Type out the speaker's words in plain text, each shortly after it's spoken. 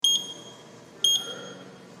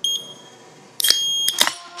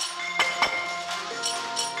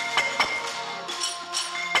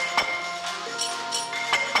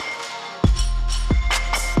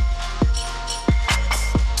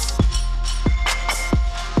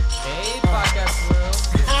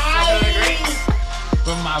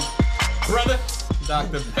brother,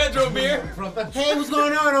 Dr. Pedro Beer. Hey, what's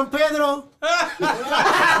going on? I'm Pedro.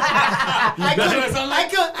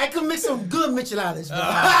 I could make some good micheladas.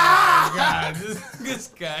 God, this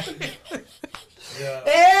guy.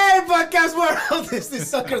 Hey, podcast world, this is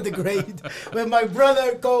Sucker the Great with my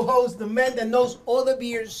brother, co-host, the man that knows all the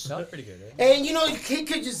beers. That was pretty good, right? And you know, he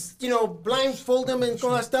could just, blindfold them and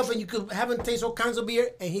all that stuff, and you could have him taste all kinds of beer,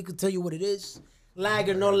 and he could tell you what it is.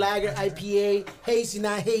 Lager, no lager, IPA, hazy,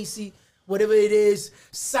 not hazy, whatever it is,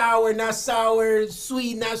 sour, not sour,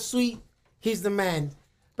 sweet, not sweet. He's the man.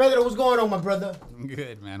 Pedro, what's going on, my brother?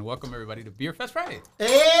 Good, man. Welcome, everybody, to Beer Fest Friday.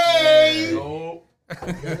 Hey!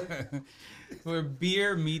 Where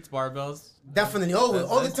beer meets barbells. Definitely, all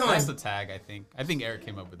the time. That's the tag, I think. I think Eric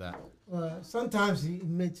came up with that. Sometimes he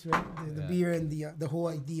mix right, the beer and the whole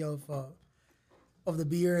idea of the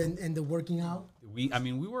beer and the working out. We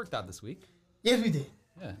worked out this week. Yes, we did.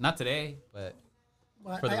 Yeah, not today, but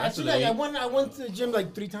for the I rest of the week. I went to the gym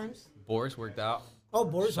like 3 times. Boris worked out. Oh,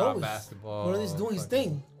 Boris Shot always. basketball. Boris is doing his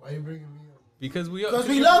thing. Why are you bringing me up? Because we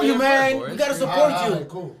love you, man. Boris. We gotta support you. Right,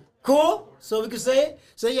 cool. Cool? So we can say it?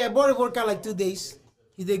 So yeah, Boris worked out like 2 days.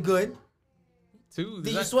 He did good. 2.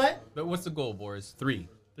 Did you sweat? But what's the goal, Boris? 3,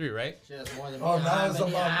 right? Shit, more than Oh, me. now it's about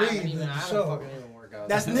me. I haven't Show. fucking even work out.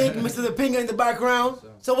 That's Nick, Mr. The Pinga in the background.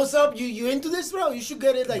 So what's up? You into this, bro? You should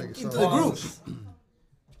get it like into the group.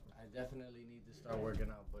 I definitely need to start working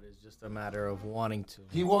out, but it's just a matter of wanting to.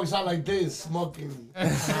 He walks out like this, smoking.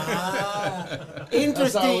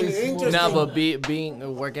 Interesting. No, but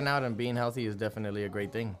being working out and being healthy is definitely a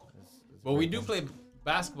great thing. Well, we do play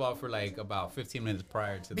basketball for like about 15 minutes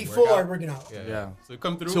prior to the Before workout. working out. Yeah. So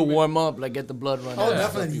come through. To warm up, like get the blood running. Oh,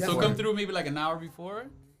 definitely. So definitely. come through maybe like an hour before,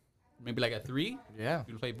 maybe like at 3. Yeah.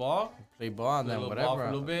 You play ball, Play ball and play a then little ball for whatever.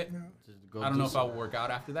 a little bit. Just go I don't know do if I will work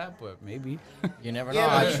out after that, but maybe. You never know.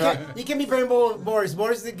 Yeah, I but try. you can be playing Boris.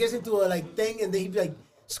 Boris gets into a like thing, and then he be like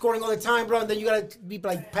scoring all the time, bro. And then you gotta be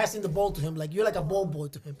like passing the ball to him, like you're like a ball boy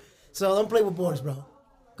to him. So don't play with Boris, bro,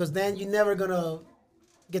 because then you're never gonna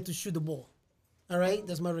get to shoot the ball. All right,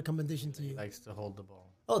 that's my recommendation to you. Likes to hold the ball.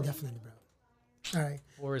 Oh, definitely, bro. All right.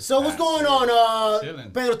 Boris So what's fast, going dude. on,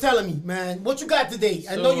 Chilling. Pedro? Telling me, man, what you got today?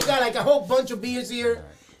 I know you So- got like a whole bunch of beers here.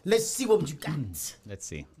 Let's see what you got. Let's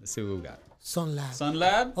see what we got. Sun Lab. Sun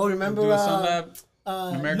Lab. Oh, remember, Do a Sun Lab.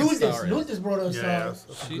 American Lourdes. Sour. Lourdes brought us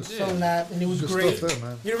She did. Sun Lab, and it was Good great. stuff there,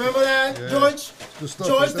 man. You remember that, Yeah. George? Good stuff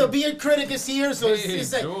George, right the there. beer critic is here, so Hey,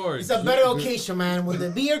 it's George. a better occasion, man. When the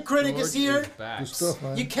beer critic is here, back. Good stuff,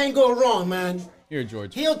 man. you can't go wrong, man. Here,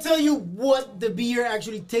 George. He'll tell you what the beer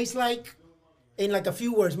actually tastes like in like a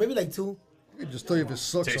few words, maybe like 2. I can just tell you if it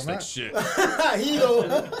sucks Tastes or like not. shit. Here you go.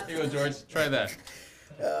 Here you go, George. Try that.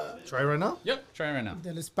 Try right now? Yep, try it right now.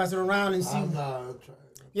 Then let's pass it around and see. I'm not trying.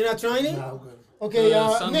 You're not trying it? I'm good. Okay,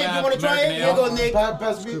 Sun Nick, you Lab want to try it? American Here you go, Ale. Nick.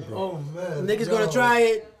 Pass me. Oh, man. Nick is Yo. going to try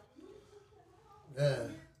it. Yeah.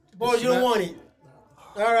 Boy, you don't want it.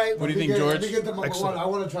 All right. What do you think, Let George? me get the Excellent. I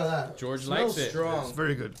want to try that. George likes it. Strong. It's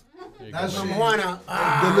very good. There you go. That's Here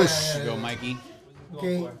Marijuana. Delicious. you go, Mikey.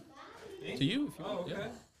 Okay. To you, if you want. Yeah.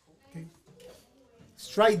 Let's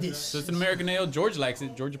try this. So it's an American ale. George likes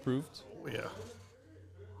it. George approved. Oh, yeah.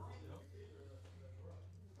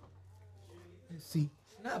 Let's see.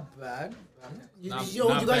 Not bad. You Not guys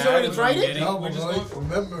bad already is what tried I'm it? getting. No, We're but just like, going-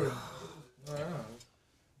 remember,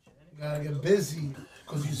 you gotta get busy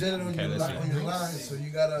because you said it on, Okay, your, let's see. on your line, so you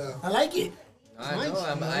gotta. I like it. I know.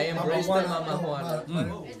 I embrace the Mama Juana.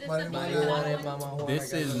 Mama Juana.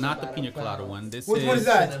 This is not the pina colada one. This Which is one is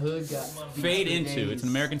The that? hood got Fade Into. It's an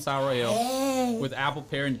American sour ale with apple,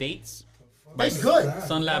 pear, and dates. By Tastes good.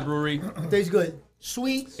 Sun Lab Brewery. Tastes good.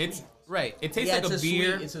 Sweet. It's right. It tastes Yeah, like it's a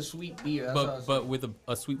beer, Sweet, it's a sweet beer. That's what I was but with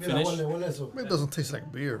a sweet Mira, finish. huele eso. It doesn't taste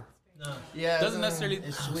like beer. Yeah, Doesn't necessarily.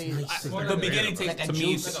 It's sweet. The beginning tastes Like a to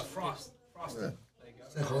me. juice.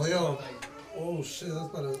 Se jodió. Oh shit,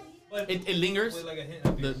 that's not a. It lingers.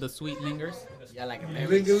 The sweet lingers. Yeah, like a Lingy,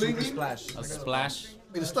 very super lingy? splash. A splash.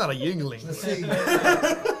 I mean, it's not a Yingling. Let's see.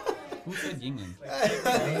 Who said Yingling?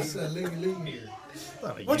 That's a lingy, lingy. It's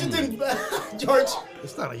not a What do you Yuengling. think, George?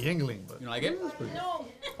 It's not a Yingling, but You like it? No.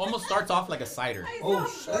 Almost starts off like a cider. Oh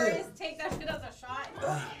Boris, shit. take that shit as a shot.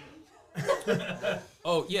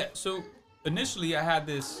 Oh yeah. So initially I had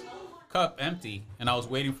this cup empty and I was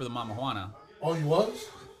waiting for the Mama Juana. Oh, you was?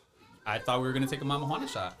 I thought we were gonna take a Mama Juana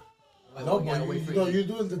shot. No, but you know, you're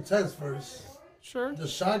doing the test first. Sure. The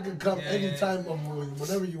shot can come anytime of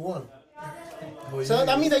whenever you want. But So yeah.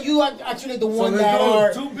 that means that you are actually the So one let's that go.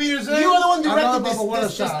 are. 2 beers in. You are the one directed another this, Mama Juana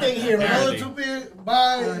this shot. thing here, man. Another 2 beers.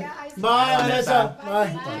 Bye. Bye, Vanessa.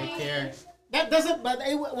 Bye. Take care. That doesn't. But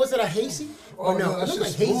was it a hazy? Oh, Or no? no, It that's looked like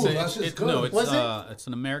just hazy. smooth. So That's just good. no, it's Was it? it's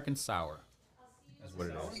an American sour. what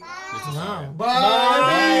it is. This is Wow. Bye.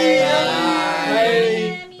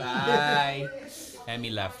 Bye. Emmy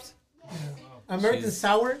left. American She's-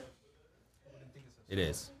 sour? It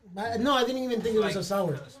is. No, I didn't even think it was a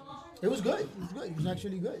sour. It was good. It was good. It was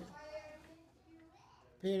actually good.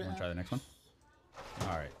 You want to try the next one? All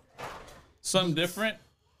right. Something different.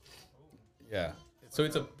 Yeah. So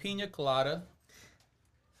it's a pina colada.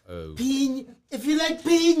 Oh. If you like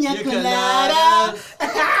pina colada,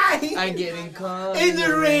 I'm getting caught. in the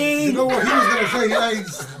You rain. know what he was gonna say? He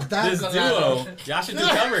likes that. This duo. Y'all should do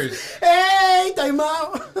covers. Hey, time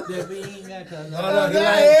out. No, he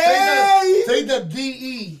Hey. take the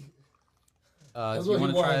DE. Do you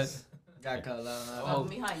want to try it? Got colada. Oh,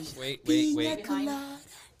 behind. Wait. Behind.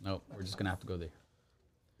 No, we're just going to have to go there.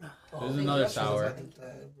 This is another sour.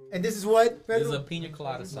 And this is what? This is a Pedro? pina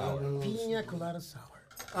colada sour. Pina colada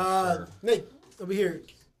sour. Nick, over here.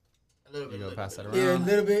 You go pass that Yeah, a around.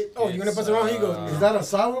 little bit. Oh, you're gonna pass it around? Here you go. Is that a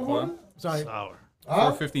sour one? Sorry. Sour. Huh?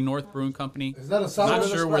 450 North Brewing Company. Is that a sour? Not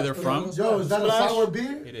sure where they're from. Yo, is that a Splash? sour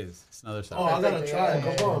beer? It is. It's another Oh, sour. I gotta try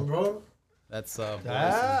it. Come on, bro. That's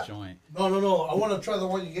Boris's joint. No. I want to try the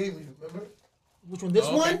one you gave me. Remember? Which one? This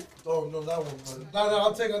Okay. one? Oh, no, that one. No,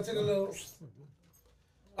 I'll take a little.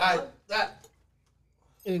 All right, that.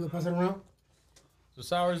 Here you go. Pass it around. So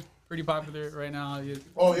sour's pretty popular right now.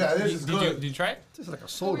 Oh yeah, this is Did you good. try it? Tastes like a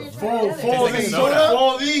soda. Four Tastes like these. soda.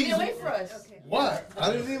 Four Get these. away for us. What?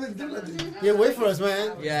 I didn't even do nothing. Yeah, wait for us,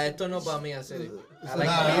 man. Yeah, esto no para mí hacer. I like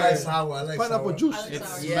Nah, I like sour. I like Pineapple sour. juice.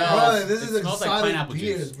 It's Yeah. Brother, this it is smells like exotic pineapple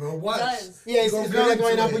beers, juice. bro. What? Does. Yeah, it's Go very like into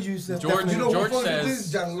pineapple it. juice. George- You know George what says- this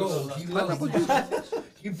is John Lowe. He loves it.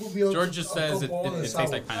 He put me on. George just says a it couple other tastes sour.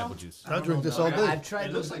 like pineapple juice. I drink this all day. I've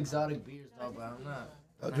tried those exotic beers though, but I'm not.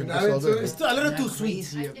 I drink Not this all into day. It's a little too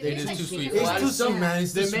sweet. It is too sweet. It's too sweet, man.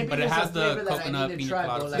 It's too There sweet. maybe But it there's has a the flavor that I coconut need to pina try,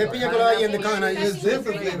 colada though, flavor. The pina colada and the It's coconut. There's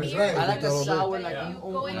different flavors, right? I like a All day. sour, like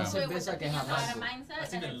Go una into it with cerveza the que pina colada jamás.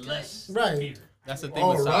 mindset. and it's good. Right. That's the thing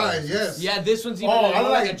All with right, sours. yes. Yeah, this one's even Oh, more I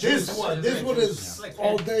like a this juice. one. This one is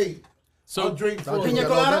all day. I'll So, drink I for drink Pina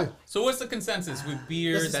that all colada? day. so what's the consensus with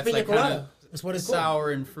beer This is that's pina like kind colada. of That's what it's called.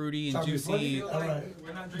 sour and fruity and juicy? All right.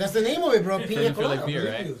 That's the name of it, bro. Pina Doesn't feel like colada.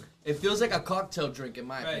 beer, right? It feels like a cocktail drink in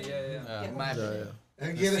my opinion. In my Yeah, opinion. yeah. And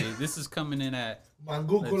Let's get see. it. This is coming in at,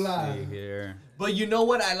 Mango let's see cola. here. But you know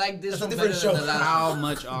what? I like this That's a one different better than show. the last How one.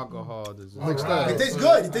 much alcohol does it Mixed Alright. that. It tastes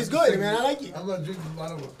good. It tastes good, man. I like it. I'm gonna drink the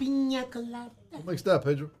bottom of it. Pina colada. What makes that,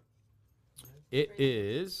 Pedro? It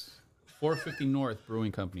is 450 North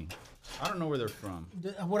Brewing Company. I don't know where they're from.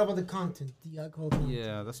 What about the content? The alcohol content?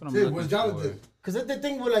 Yeah, that's what I'm Dude, looking where's for. Jonathan? Because that's the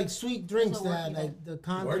thing with like sweet drinks So that working like the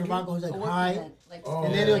content Working? of alcohol is like high, Oh.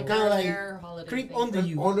 and then it'll kind of like Rare holiday creep thing. under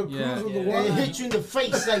you, On the cruise Yeah. with the and it water. hit you in the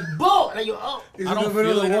face like boom, like you oh. He's I in don't the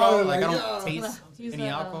middle feel of it the at all. water. Like I Like, don't yeah. taste Use any a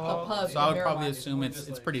alcohol, pub so I would beer probably wine. assume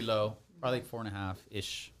it's pretty low, probably like 4.5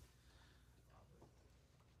 ish.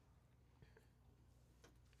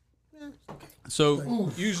 So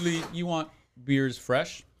usually you want beers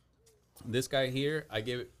fresh. This guy here, I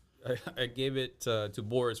gave it to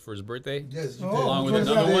Boris for his birthday, Yes, you along did. with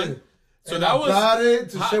You another did. one. So And that I was got it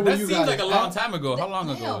to show that what you seems got. like a long time ago. How long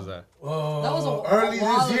ago was that? That was Early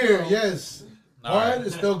while this year, ago. yes. All right. But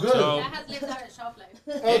it's still good. So- That has lived out its shelf life.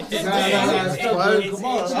 It Nah, it's still good. It's Come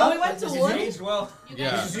on. No, huh? we went to one. Yeah. You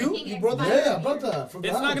guys are You? drinking You brought that? expired Yeah, I beer. brought that from the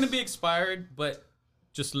It's not house. going to be expired, but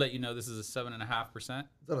just to let you know, this is a 7.5%.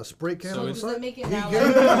 Is that a spray can So on the it's- Does it side? make it He now? gave me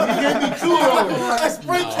two of them. That's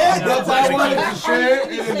spray can. That's why I wanted to share,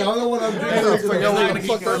 and then the other one I'm Yeah, drinking. I is It's forgot not what going the to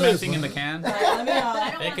fuck keep that is, fermenting in man. the can.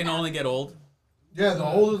 Let me It can only get old. Yeah, the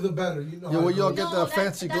older the better. You know. Yeah, how well, it y'all goes. get that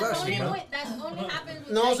fancy glass, only, man. That only happens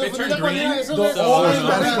with No, like- so They for turn the green. eso The es older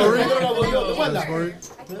Spanish the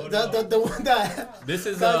better. The one that This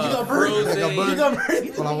is you got burned. Froze you got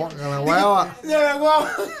burned. Con la guayaba. Yeah, well,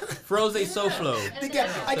 Froze Soflo.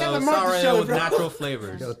 I got So the mark to sour ale show, with bro. natural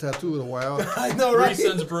flavors. Got a tattoo with a guayaba. I know, Three right?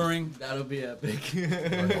 Sons Brewing. That'll be epic.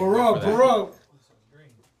 Pour up, pour up.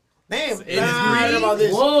 Damn, It is I don't green. know about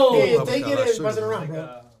this. Whoa. Yeah, take it and Sugar. pass it around,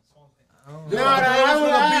 bro. No,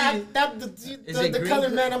 Yeah, that the green? color,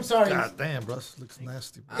 man. I'm sorry. God damn, bro. This looks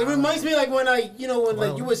nasty. It reminds me like when like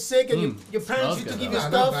you were sick and your parents Smells used to good, give though. you Nah,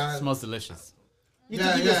 not stuff. bad. Smells delicious. You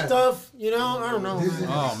Yeah, to give you yeah. stuff. You know, I don't know. Man.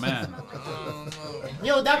 Oh man.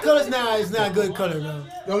 Yo, that color's is not a good color, man.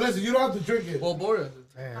 No, listen, you don't have to drink it. Well, Boris.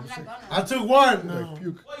 Damn, I'm this not shit gonna. I took one. like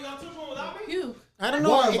puke. Phew. I don't know.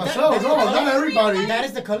 One Is that- myself. that's No, the color? not everybody. That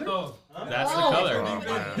is the color. That's the color.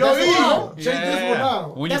 Yo, That's the E, color? check this one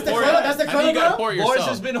out. When That's you the pour color? it, That's the I think color, you gotta bro? pour it Boris yourself.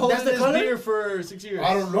 has been holding That's the this color? beer for 6 years.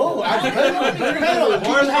 I don't know. I Pedro, you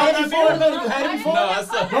had it before. Pedro, you had it before. No, that's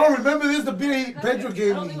the. No, remember this? The beer Pedro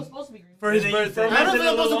gave I don't think it was me. supposed to be green. For his And then you birthday. I don't think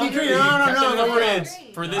I'm supposed to be green. No.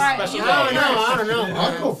 For this Alright, special you day. I don't know.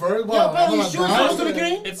 I'll go first. Yo, Well, Pedro, you I'm sure it's not supposed to be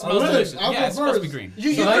dying. green? It smells Really? delicious. I'll Yeah, go it's supposed to be first. green.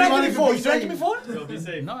 You So drank it everybody before? can You drank it be before? Yo, be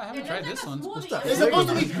safe. No, I haven't tried this one. What's that? It's supposed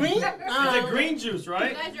to be green? It's a green juice, You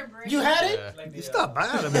right? guys are brave. You had it? It's not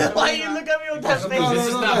bad. I mean, Why you look at me with that face? No, This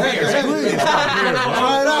is not hey, weird. hey, it's not weird, bro. Try it It's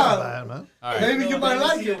not out. bad, man. All right. Maybe you might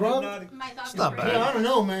like it, bro. My thoughts It's not are bad. brave. Yeah, I don't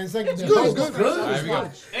know, man. It's like Good, it's good. All right, we go.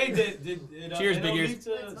 Hey, did Cheers, NL big ears. lead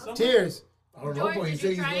to something? Cheers. I don't know, George, but he did said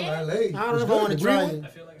you he's try going to I LA. don't know if I want to try it.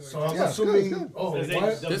 So I'm Yeah, it's good, it's assuming. good. Oh, Says they-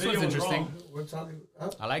 what? the This video one's was interesting. wrong. We're talking. Huh?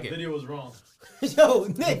 I like The it. video was wrong. Yo,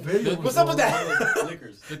 Nick, Video what's was up with wrong. that?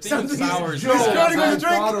 Liquors. The thing with Something- sours. Yo, This girl I gonna drink?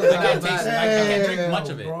 bottle. can't taste. I can't drink much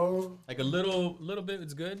of it. Bro. Like a little bit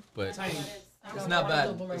is good, but It's not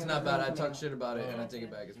bad. It's not bad. I talk shit about it and I take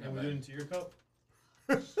it back. It's Can not we do it bad. into your cup?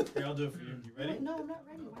 Here, I'll do it for you. You ready? No, I'm not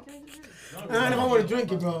ready. Why can't I get ready? I don't know if I want to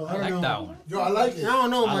drink it, bro. I I like don't that know. one. Yo, I like I it. don't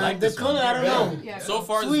know, I man. like The this color, one. I don't know. Yeah. So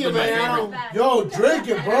far, this Sweet, has been my man, I favorite. don't- Yo, drink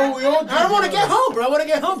it, bro. We all. I don't want to get home, bro. I want to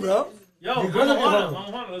get home, bro. Yo, You're gonna Mama get Juana, home.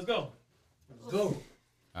 Mama Juana, let's go. Go. All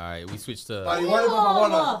right, we switched to Igual de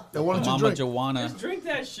Mama Then why don't you Mama drink? Joanna. Just drink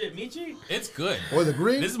that shit, Michi. It's good. Or the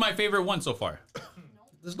green? This is my favorite one so far.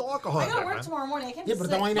 There's no alcohol I in gotta there, work man. tomorrow morning. I can't Yeah, be but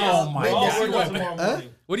sick. the wine Oh is. my Maybe God. that's We're what going happened. tomorrow morning.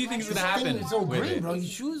 What do you think is gonna This thing happen is so with green, it? bro. You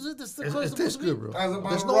choose it. That's the It close tastes good, bro. That's a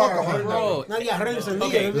There's no bottle of alcohol in there. Bro, Now you got hernia and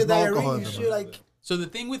Okay, if there's no alcohol diarrhea, in you there, should bro. like. so the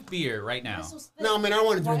thing with beer right now, No, man, I don't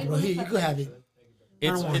want to drink it, bro. Here, you could have it.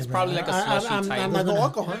 it's want it, probably bro. like a I'm slushy not type. There's no gonna-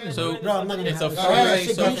 alcohol in there. So Bro, I'm not gonna it's a have it. fruity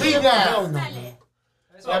Shit, social. don't do that. Hell no, bro.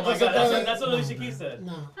 Oh my God, that's what Alicia Keys said.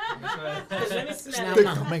 No. Thick,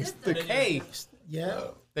 No. makes thick. Hey, Yeah.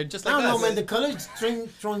 they're just I like don't know, us. man. The color's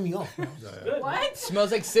throwing me off, bro. What?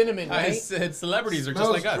 Smells like cinnamon, I right? said celebrities are just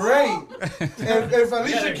Smells like us. great. If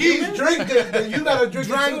Alicia they're Keys human? drink it, then you gotta drink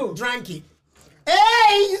it too. Drank it.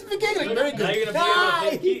 Hey, you speak English. Very Now good. you're gonna be able to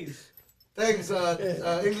play keys. Thanks,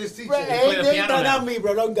 English teacher. Bro, play hey, the they piano not now. me,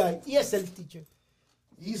 bro. Long guy. ESL teacher.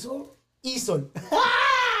 Iso? Isol.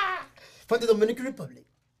 From the Dominican Republic.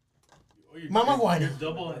 Oh, you're- Mama you're- Juana. you're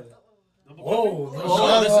double. Whoa.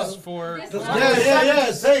 Oh, this is for.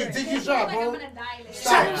 Yes. Hey, take your shot, I'm bro. gonna die later.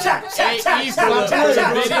 Shot. Hey, for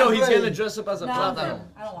the video, he's play. gonna dress up as a No, I'm good. plátano.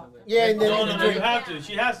 I don't want it. Yeah, and then No, you have to.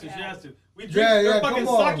 She has to. We drink Yeah, her fucking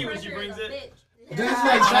come on. sake when she brings it. This is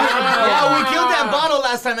like Yeah, we killed that bottle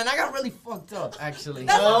last time and I got really fucked up, actually.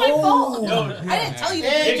 That's not my fault. Yo, I didn't tell you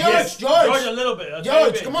Hey, that. George, a little bit. I'll tell you a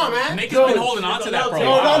George, bit. come on, man. Nick has been holding on to that for a No,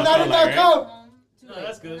 No, while. not in that cup. No,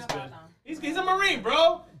 that's good. That's good. He's a Marine,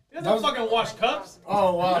 bro. He doesn't fucking wash cups.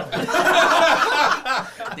 Oh, wow.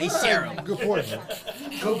 They share them. Good point, man.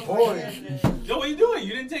 Good point. Yo, what are you doing? You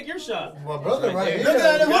didn't take your shot. My brother right here. Look at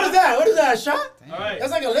that. What is that? What is that? A shot? All right.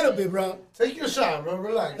 That's like a little bit, bro. Take your shot, bro.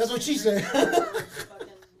 Relax. That's what she said. You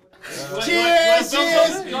Cheers, want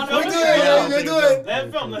cheers. film We something? do it. We do it. Let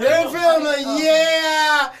him film. They're filming.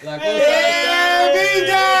 Yeah. La Yeah,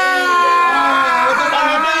 vida.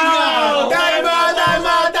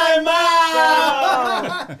 Daima.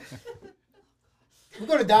 We're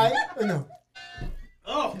gonna die or no?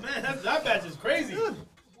 Oh man, that batch is crazy.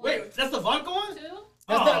 Wait, that's the vodka one? Two?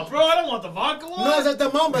 Oh, bro, I don't want the vodka one. No, it's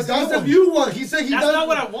the mamba. That's the view one. He said he That's does. not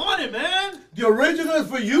what I wanted, man. The original is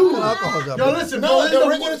for you. Alcohol's out, Yo, bro. listen, No, bro. the This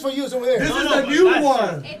original is for you. It's over there. is No, the but new that's-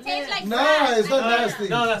 one. It tastes like Nah, grass. it's not I- nasty.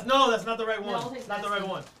 No, that's not the right No, one. it's Not the right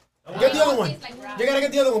one. Get the other It one. tastes like grass. You gotta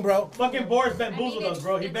get the other one, bro. Fucking Boris bamboozled us,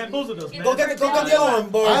 bro. He bamboozled us, man. Go get the other one,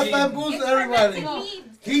 boy. I bamboozled everybody.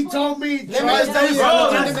 He told me Let me try just tell you this Bro, one.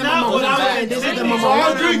 something. that's This is the not what mama. I was This is the intending. mama. So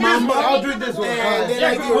I'll drink this one. Mama. I'll drink this one. And Alright. then Yeah,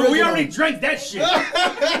 like the but we original. already drank that shit.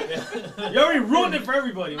 You already ruined it for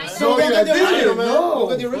everybody, man. So go yeah, get the I did. original, man. No. Go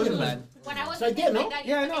get the original. When I was So I did, no?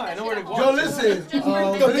 Yeah, I know. I know where to go. Yo, listen.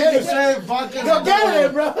 Go get it. 3% vodka. Go get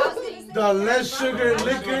it, bro. The less sugar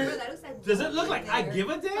liquor. Does it look like I give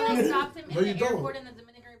a I damn? stopped him No, in you the don't. airport in the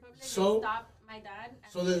Dominican Republic. So? They stopped my dad.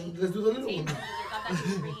 And So then let's do the little detained one. him because they thought that he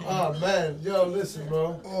was green. Oh man, yo, listen,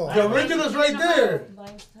 bro. Oh. The original's right there.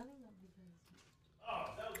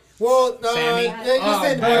 Well, Sammy?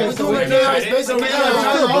 listen, man, we're so doing we it now. tried It's it. basically Yeah, try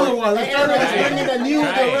the other one. Let's try Let's that. bring in the new,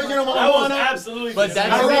 Try the it. original That was marijuana. absolutely. But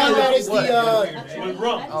that's I read that is What? the, with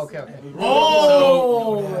rum. Okay, okay.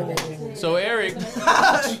 oh. So Eric Yo,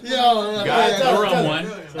 got tell the it, rum tell it. one.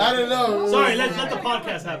 I don't know. Sorry, let the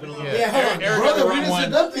podcast happen a little bit. Yeah, hold on. Eric got Brother, the we rum didn't say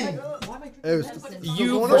one. nothing. Hey,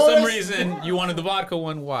 You, going for on? some reason, you wanted the vodka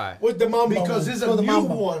one. Why? With the mamba. Because one. it's For a the new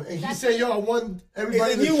mamba. one. And he said, yo, I want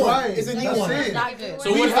everybody It's a to new try one. it. It's a new That's one. it. Not good.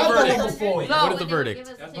 So We what's the had that verdict? one before. What is the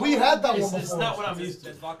verdict? We had that one It's before. not what I'm used to.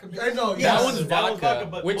 I know, That yes. one's That one's vodka,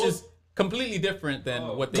 but which most- is completely different than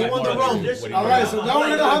what They they want the rum. All right, so now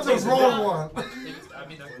we're gonna have the wrong one.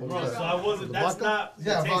 Bro, so I wasn't. That's not the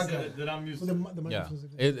Yeah, taste vodka. that I'm used The, to. the Yeah, microphone's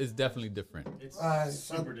like- it's definitely different. It's Alright,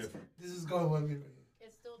 super different. This is going with me.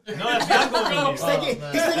 It's still No, that's not going to He's taking it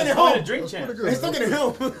That's going home. to drink champ. He's taking it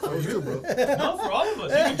home. That was good, bro. No, for all of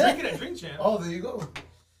us. You can drink it at drink champ. Oh, there you go.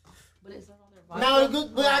 But it's not on their vodka.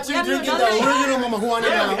 Now we're actually haven't drinking done the that. original Mama Juana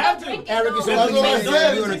Yeah, we now. have to. Eric is That's opening what I it.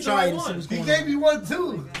 said. We're gonna try it and see what's He going gave on. me one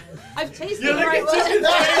too. I've tasted You it look right.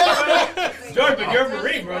 at George, but you're a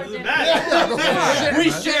Marine, bro. It doesn't matter.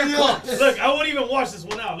 We share cups. Look, I won't even wash this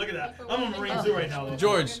one out. Look at that. I'm a Marine too right now. Though.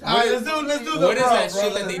 George, All right, let's do the what is that bro,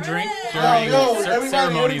 shit that brother. they drink Yo, during everybody,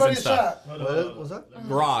 ceremonies everybody and stuff? shot. Hold on, hold on. What was that?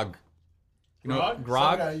 Grog. You know, Grog?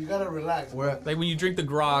 grog. Okay, you gotta relax. Where? Like when you drink the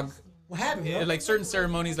grog, What happened, bro? like certain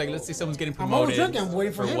ceremonies, like let's say someone's getting I'm always promoted drinking. I'm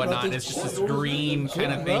waiting for or him, whatnot. bro. It's just this green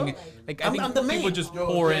kind of thing. Like I I'm think the people man. just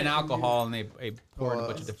pour in alcohol and they pour in a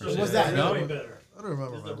bunch of different shit. What's that? No, Way better. I don't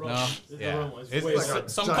remember, man. no, This is the yeah. wrong one. It's way like better. a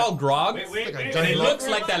some giant- called grog, Wait, like a wait. and it giant looks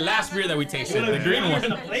like that last beer that we tasted, the green On one,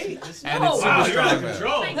 the plate. This and it's wow, super you're out of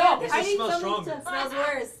strong. control. No, This I one need smells something stronger. that smells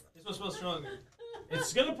worse. This one smells stronger.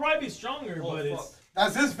 It's gonna probably be stronger, but it's.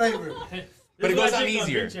 That's his favorite. But it This is goes what I down drink on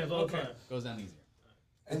easier. drink champs all the time. Goes down easier.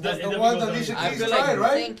 And that's It the definitely one goes that down. Alicia I Keys feel like- tried,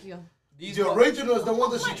 right? Thank you. These The original is the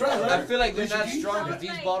one that she tried, I right? feel like they're not Alicia Keys? strong because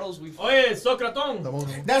these bottles we. Oh yeah, it's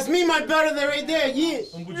Socraton. That's me, my brother, there, right there. Yeah,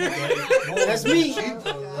 Un buchito, eh. that's me.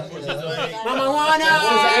 Mama Juana.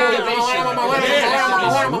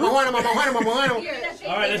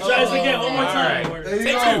 All right, let's try this again one more time. There you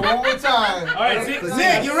Take go, two. one more time. All right, sing.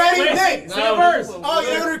 Nick, you ready? Wait, Nick. Sing a verse. Oh,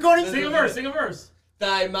 you're recording? Sing a verse. Sing a verse.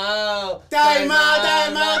 Time out. Time out,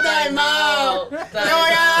 time out, time out.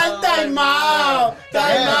 Yoyan, time out.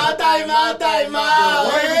 Time out, time out, time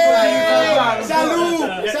out. Hey,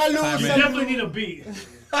 salud, salud, You salud. definitely need a beat.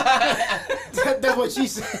 That's what she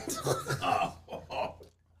said.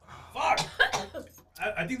 Fuck.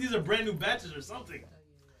 I think these are brand new batches or something.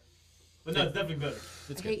 But no, it's definitely better.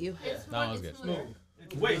 I hate you. That was good.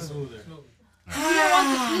 It's way smoother. You don't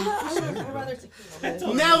want tequila? I'd rather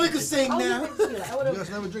tequila. Now we can sing I now. would tequila. I would You have. guys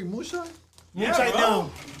never drink moonshine? Moonshine bro.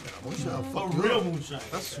 down. Moonshine, A fuck you real up. moonshine.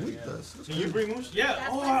 That's sweet. That's Can you bring moonshine? Yeah. That's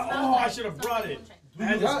Oh, what it smells I like. should have brought it. I You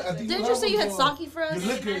had got- I this, think Didn't got you say you one had for- sake for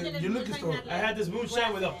us? Your liquor store. I had this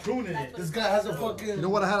moonshine with a prune in it. This guy has a fucking. You know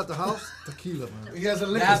what I had at the house? Tequila, man. He has a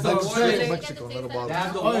liquor That's store. the Like one straight thing. Mexico, not a bottle. They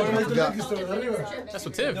have the Oh, you warm. like the Forgot. liquor store everywhere. That's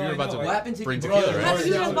what Tiff. You're about What happened to to bring you, tequila, brother? That's right?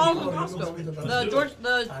 the usual bottle from Costco. The George,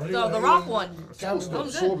 the rock one. That was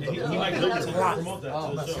good. He might look to promote that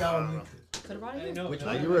to the show. Could have brought it in. Which You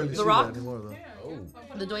one? rarely The see Rock? that anymore,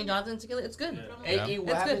 though. The Dwayne Johnson tequila. It's good. Hey, Yeah. hey, what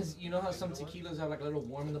It's good. happens? You know how some tequilas have like a little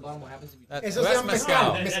worm in the bottom? What happens if you? That's, Eso se that's llama mezcal.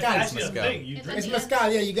 mezcal. That's Mezcal. actually a Mezcal. thing. You drink It's it.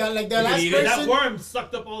 mezcal, yeah. You got like the You last eat it. That person. worm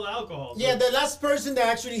sucked up all the alcohol. So- Yeah, the last person that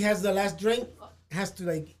actually has the last drink has to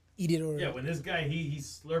like eat it or. Yeah, when this guy he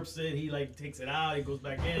slurps it, he like takes it out, he goes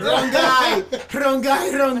back in. Wrong guy, wrong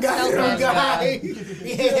guy, wrong guy, wrong guy.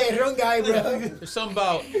 Yeah, wrong guy, bro. There's something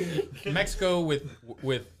about Mexico with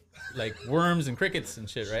like worms and crickets and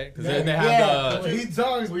shit, right? Because they Yeah. have When he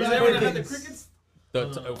talks Were you there when I had the backwards,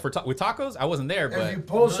 crickets? with tacos. I wasn't there, if but you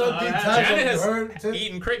post No, something, I had- tag Janet him, has her, tip-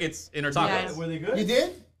 eaten crickets in her Yeah. tacos. Were they You good? did?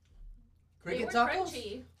 They Cricket were tacos?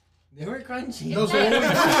 crunchy. They were crunchy. No, so what we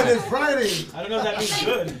doing is Friday. I don't know if that means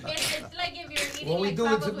good. It's like if you're eating What we like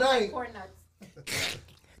doing tacos with tonight? like corn nuts.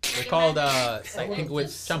 They're called I think with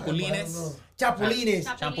champulines. Chapulines.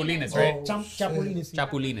 Champulines, Oh, right? Chapulines.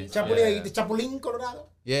 Chapulines. Chapulines. Yeah. Chapulín, Colorado.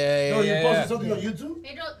 Yeah, Yo, you yeah, posted yeah. something on YouTube?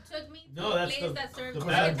 Pedro took me to No, a that's place the- that served the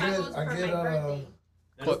cricket bad- tacos I for get, my birthday.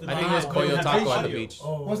 I think it was Coyo Taco at the beach.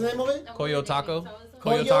 Oh. What's the name of it? Coyo Taco. Coyo?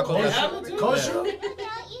 Coyo Taco. Oh, that's- Kosher?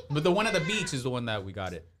 But the one at the beach is the one that we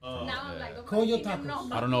got it. Oh. Now I'm like, Coyo okay, tacos.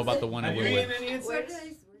 no, I don't know about the one that Have we you went. eaten any insects?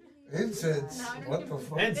 Incense. What the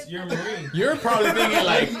fuck? Hence, you're a Marine. You're probably thinking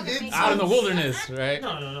like out in the wilderness, right?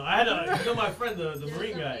 No. I had you know my friend, the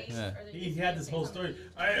Marine guy. Yeah. He had this whole story.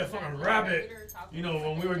 I had a fucking rabbit. You know,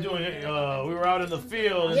 when we were doing it, we were out in the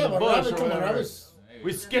field in Yeah, the but bush rabbit, or come on, whatever. rabbits.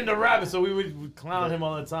 We skinned a rabbit, so we would clown him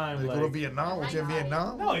all the time. You go to Like, Vietnam? Was you in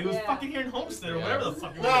Vietnam? no, he was fucking here in Homestead or whatever the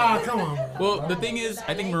fuck it was. Ah, come on. Well, the thing is,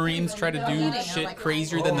 I think Marines try to do shit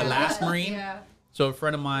crazier than the last Marine. So a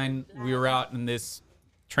friend of mine, we were out in this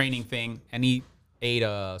training thing, and he ate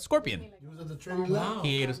a scorpion. He was at the training lab.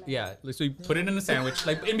 He ate, so he put it in a sandwich,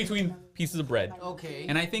 like in between pieces of bread. Okay.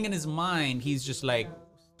 And I think in his mind, he's just like,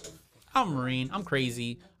 I'm a Marine, I'm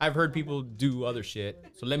crazy. I've heard people do other shit,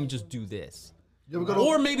 so let me just do this. You ever go to,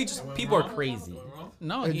 Or maybe just people are crazy.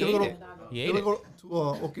 No, Hey, he you ever ate go it. He you ate ever it. go to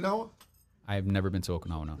Okinawa? I've never been to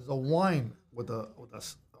Okinawa, no. There's a wine with a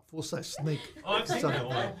full size snake. Oh, I've seen that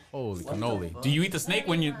one. Holy cannoli! Do you eat the snake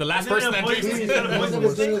when you the last Isn't person it a that drinks poison? it? Isn't it a poison?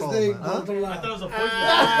 What's it called, man? I thought it was a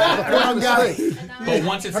poison. Wrong guy. But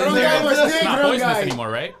once it's in Wrong there, guy was it's snake, not wrong poisonous guy. anymore,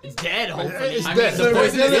 right? It's dead, hopefully. It's I mean, dead. the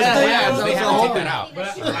poison is in the Yeah, slabs. yeah, They have to yeah. take that out.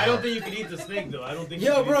 But I don't think you can eat the snake though. I don't think. Yo,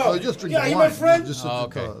 you can bro. So you just drink Yeah, the you wine. my friend? Just Oh,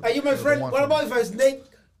 drink okay. the- Are you my the friend? wine What from about if a snake?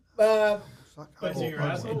 But to your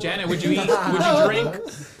asshole. Janet, would you eat? Would you drink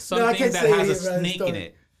something can't that say has a it, man, snake in stop.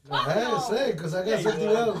 it? I say, because I got something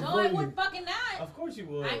else. No, for I you. would fucking not. Of course you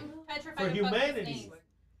would. I'm petrified For of fucking humanity. snakes.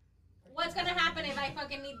 What's gonna happen if I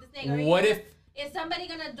fucking eat the snake? Or What either- if? Is somebody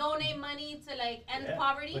gonna donate money to like end Yeah,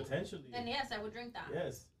 poverty? Potentially. Then yes, I would drink that.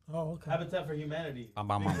 Yes. Oh, okay. Habitat for Humanity.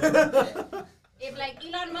 If like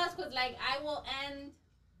Elon Musk was like, I will end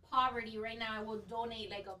poverty right now, I will donate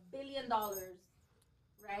like $1 billion,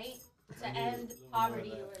 right? To end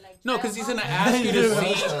poverty or like. No, because he's gonna ask you to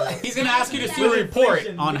see. He's gonna ask you to see a report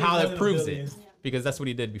on how that proves it, because that's what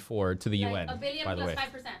he did before to the UN. $1 billion By the way.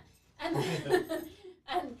 plus 5%, and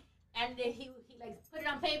then, and then he like put it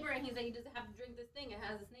on paper and he's like, you just have to drink this thing. It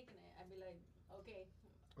has a snake in it. I'd be like, okay,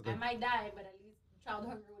 I might die, but at least child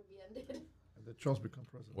hunger would be ended. And then Trump's become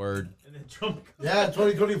president. Word. And then Trump. Yeah,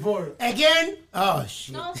 2024. Again? Oh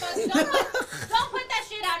shit. Don't put that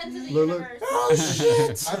shit out into the Look. universe. Oh shit.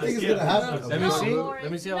 I think it's gonna happen. Let me No, see. Lord,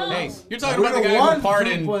 Let me see how no. it Hey, looks. you're talking We about the don't guy who want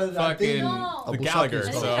pardoned Trump, but I fucking think- No. the Abu Gallagher. Shaki.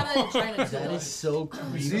 I think So Canada is trying to do That is so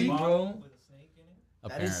creepy, See? bro.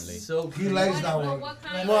 That apparently. is so He creepy. likes What- that what- one. what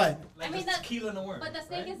kind? What? I mean, but the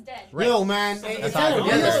snake is dead. Yo, man. Is that how I real?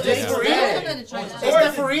 feel. Is Yeah. that for real? Is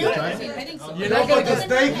that for real? I think so. You know, but the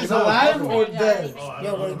snake is alive or dead?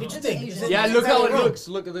 Yo, what do you think? Is it- Yeah, is look that how it real? looks.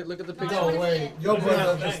 Look at the picture. No way. Yo,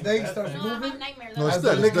 but the snake starts No, I have moving. nightmares. No, it's As the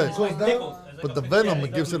dead. It's liquor dead. goes down. But the venom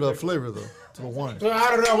it gives it a flavor though to the wine. So I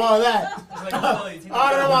don't know about that. I don't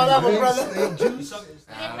know about that one, brother. Snake juice.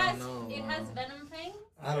 It has venom fangs.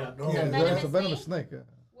 I don't know. It's a Yeah, venomous it's a venomous snake? snake.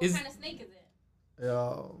 What Is- kind of snake is it?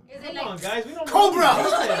 Yeah. Is it Come on, like guys. We don't know. Cobra.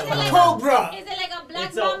 Cobra. Is it like a black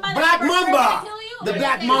It's a mamba? black that's mamba. gonna kill you? The Or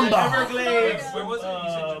black is it mamba. like- Everglades. Where was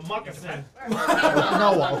it? Moccasin.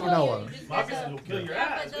 Moccasin Moccasins will kill your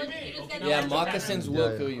ass. What do you mean? Yeah, moccasins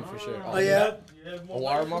will kill you for sure. Oh yeah. A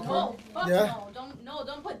water moccasin? No, fuck Yeah. no.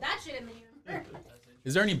 Don't put that shit in the universe.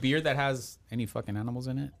 Is there any beer that has any fucking animals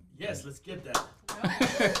in it? Yes, let's get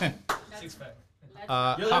that. Six pack.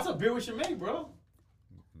 Yo, that's a beer we should make, bro.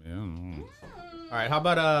 All right, how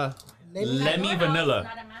about lemmy vanilla?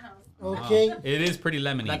 Not at my house. Okay. It is pretty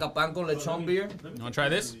lemony. Like a pan con lechon beer? You wanna try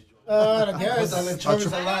this? I But guess. the lechon is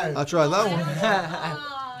alive. I tried that one.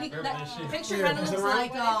 That Picture kind of looks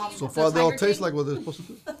like So far they all taste like what they're supposed to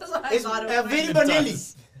do. It's Vini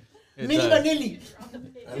Vanilli. Mini Vanilli.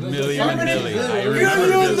 Milli You Vanilli. I you remember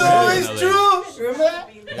know this it's Vanilli. true.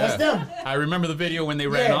 Remember? That's them. I remember the video when they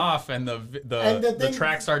ran Yeah. off and And the thing-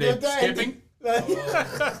 track started the- skipping.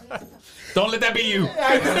 Don't let that be you.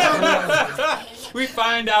 We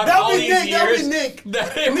find out That'll all be these Nick, that'll be years Nick.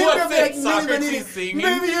 that it Nick will be like wasn't Milli Socrates Vanilli. singing.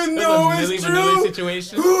 Maybe you It was know a it's Milli Vanilli true.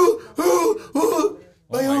 situation. Ooh,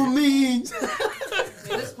 by all means.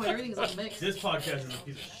 At this point, everything's a mix. This podcast is a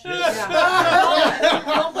piece of shit.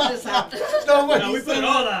 Don't put this out. No, we put it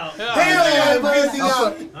all out. Hell yeah, everything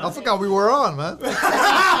out. I forgot we were on, man.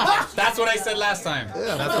 That's what I said last time.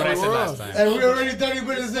 Yeah, That's what I said last time. And we already 30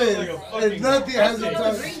 minutes in. And nothing hasn't Throw the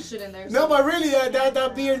touched. green shit in there. No, but really,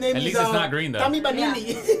 that beer name At is least it's not green, though. Tommy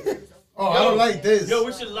Vanilli. Oh, I don't like this. Yo,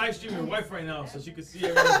 we should live stream your wife right now so she can see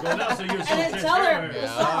everything's going on. So you're so And then tell her transparent. the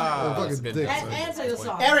song. Ah, Fucking that's good. dick. And say the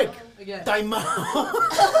song. Eric, Again. time out.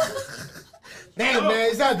 Damn, man,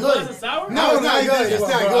 it's not Oh, good. is it sour? No, it's not good. It's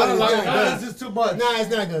not I good. don't It's like not that. good. This is too much. Nah, it's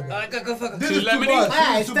not good. This Too is too lemony? much.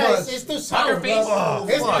 Ah, This is it's, too much. it's too sour, Pucker face? bro.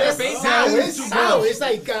 It's Pucker face? sour. It's Too sour. much. It's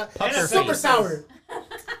like Pucker super face. sour.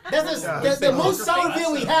 That's the most sour beer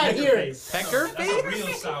we had here. Pecker That's face? a real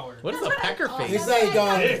sour. What is a pecker face? It's like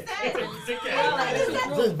Sick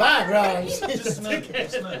ass. it's bad, bro. Just smell it.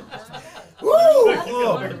 Just smell it. Woo!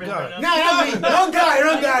 Oh my god. Nah, not me. Wrong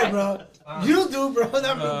guy, bro. You do, bro.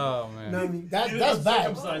 Not me. Oh man. Not me. That's bad.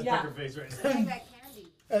 Circumcised Yeah. pecker face right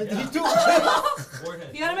now. He too. Forehead.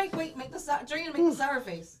 You gotta make the drink and make the sour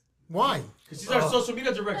face. Why? Because she's our social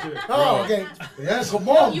media director. Oh, okay. Yeah, come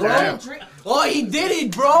on, You bro. gotta drink. Oh, he did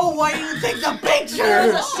it, bro. Why didn't you take the That picture?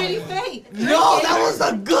 was a shitty fake. No, that was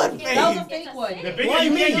a good That was a fake. fake one. The big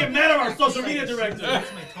you can't get mad at our social media director.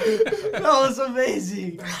 That was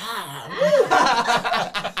amazing. Happy?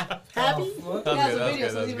 That was Yeah, good. it's a That was video,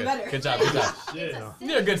 good. so That was it's even good. better. Good job. Good job. Yeah.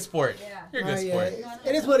 You're a good sport. You're a good Yeah, sport.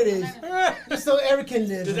 it is what it is. Just so Eric can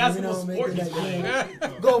live. Just ask You him know, what make sport it he's like,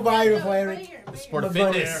 playing. go viral for Eric. Sport of My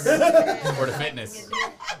buddy. fitness. Sport of fitness.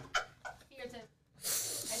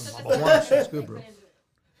 It's good, bro.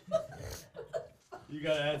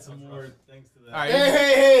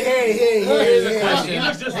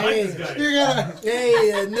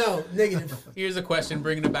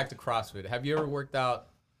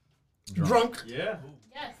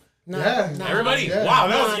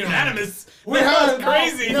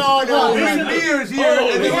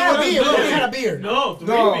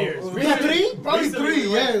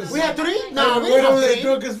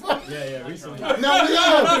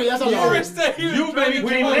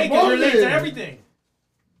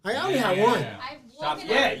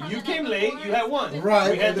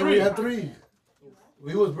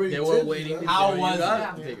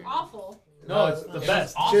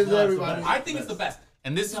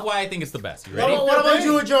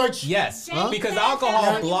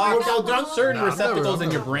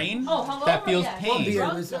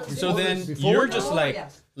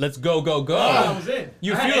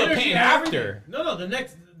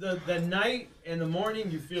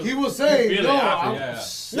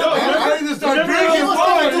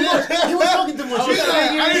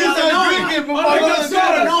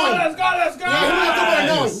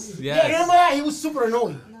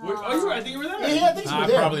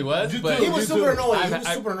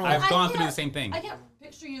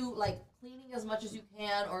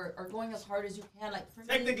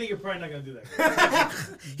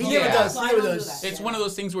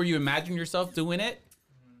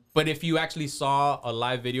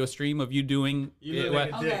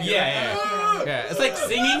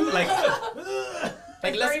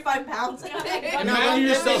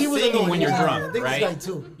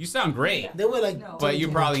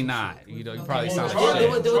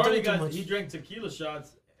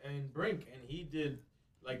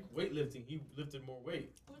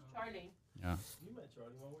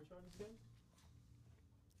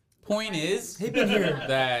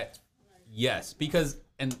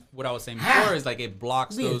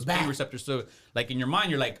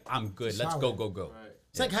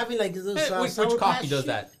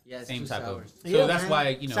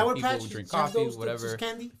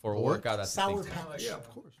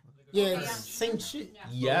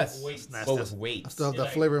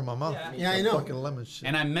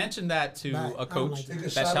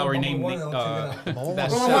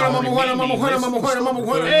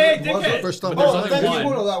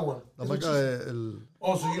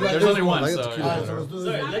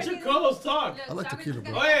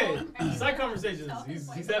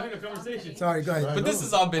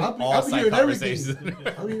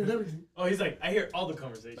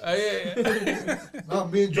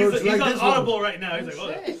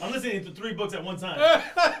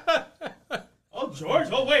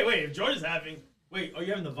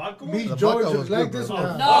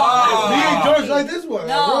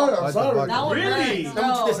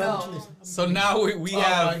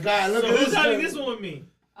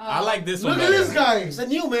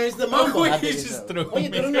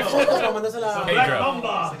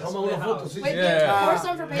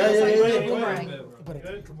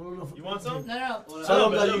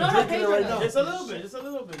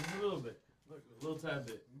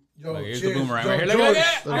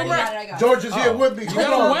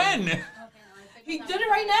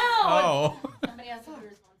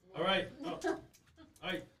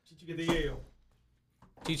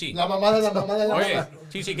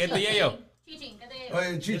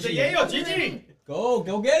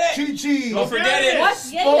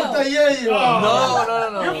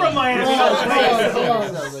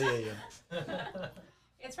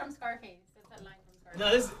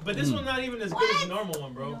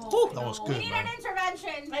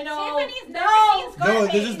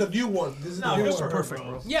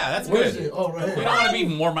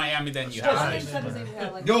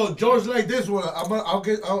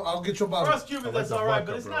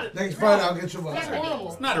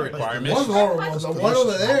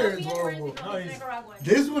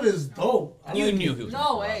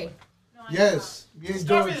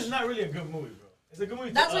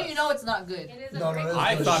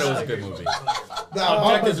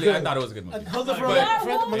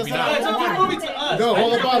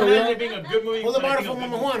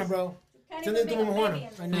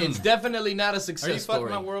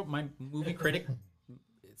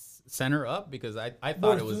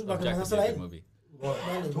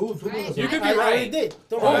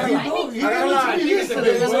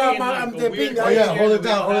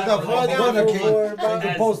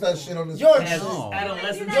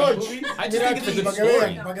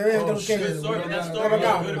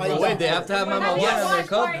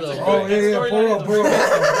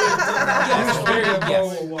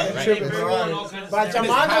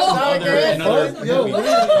 Yo, You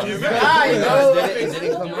wait. remember? Ay, no. It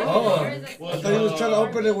didn't come out. Oh, I thought he was trying to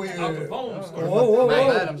open it with your. Al Capone's. Oh, whoa, My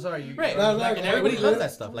whoa. bad, I'm sorry. You, Right. Nah, Like, nah, and everybody nah, loves nah.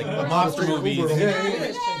 that stuff. Like Nah, monster nah, movies. yeah, and- yeah,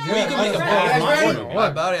 Well, you can make a Yeah, bad right. monster. My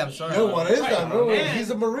bad, I'm sorry. Yo, what is that, bro? man. He's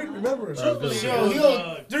a Marine, remember? Truthfully, Yo,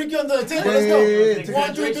 he'll drink you under the table. Let's Yeah, go. yeah, yeah.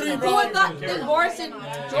 1, 2, 3, Who bro. would thought that Boris and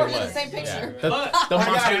George in the same Yeah. picture? The Montana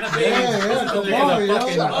Yeah, baby. yeah, come on, yo.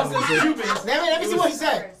 Us as Cubans, Let me see what he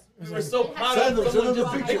said. we were so proud Send of him someone the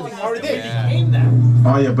just picture. depicting us Already that we did. became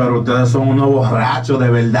that. Oye, pero ustedes son unos borrachos de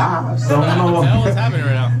verdad. Son unos, What the hell is happening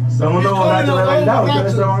right now? son unos borrachos de verdad.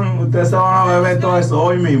 Ustedes se van a beber todo eso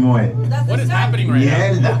hoy mismo, eh. That's What the is guy. happening right now?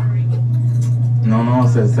 Mierda. No,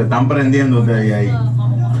 se están prendiendo ustedes ahí.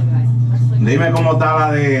 Dime cómo está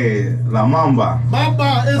la de la Mamba.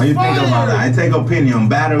 Mamba What do you is think about that? I fire. take opinion,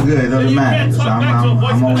 bad or good, it doesn't You matter. can't 'Cause talk back to a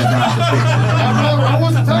voice I'm always down to fix it. I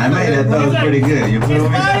wasn't And I talking made to it, him. thought it was pretty good. You feel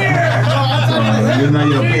me? So, you know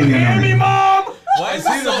your opinion on it. Mom! Why is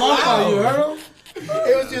See it the so Mamba, you loud? heard him?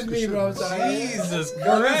 It was just me, bro. I'm sorry. Jesus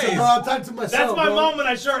Yo, listen, bro, Christ. I talk to myself, That's my bro. mom when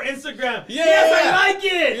I show her Instagram. Yeah, Yes, yeah. I like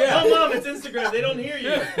it. Yeah. No, mom, it's Instagram. They don't hear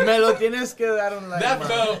you. Me lo tienes que dar un like. That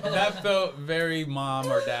bro. felt very mom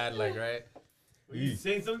or dad like, right? Were you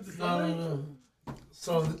saying something to No, somebody? no.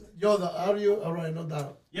 So, yo, the audio, all right, no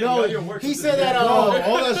doubt. Yeah, No, your work he is said that, No, all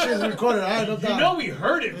that shit's recorded, all right, no You doubt. know we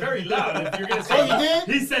heard it very loud. If you're gonna say Oh, you did?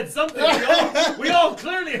 he said something, we all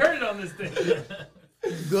clearly heard it on this thing.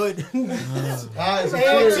 Good. All right, so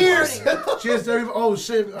Hey, cheers. cheers. Cheers to everybody. Oh,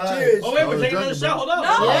 shit. All right. Cheers. Oh wait, we're taking another shot. Hold up.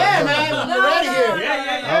 No. Yeah, man. We're ready here. Yeah,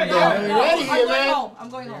 yeah, I'm yeah. done. We're ready I'm here, going man. home. I'm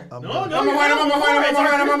going home. I'm No, done. no,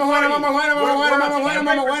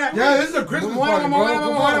 Yeah, this is a Christmas party,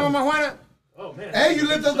 bro. Oh man. Hey, you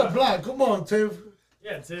lived on the block. Come on, Tiff.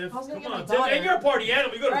 Yeah, Tiff. I was gonna Come get on, my Tiff. daughter. And you're a party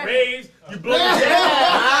animal. You go to Right. raves. You blow your Yeah, head.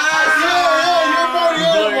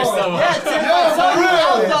 you're yourself party up. animal. I saw you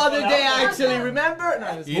out the Yeah, other day, actually. Remember? No,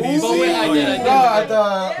 it's You didn't But see wait, it? I Oh, did. yeah. I did. No,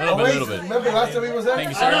 at the Little bit, Oasis. little bit. Remember last time we was there? Thank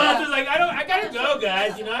you, I sir. don't know. I'm just like I gotta go,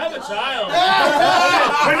 guys. You know, I have a child.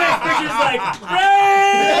 Her next picture's like,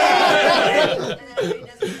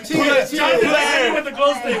 Cheers. Jonathan, Cheers. like hit me with the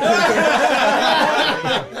glow stick.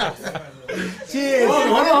 Cheers. Hold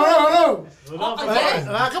on. Come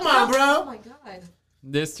on, Oh bro. my god.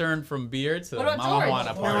 This turned from beer to What about Mama George?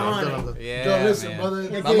 Juana Mama party. Juana. Yeah, Yo, listen, man. brother.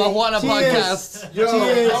 Mama Juana Cheers. podcast. Yo,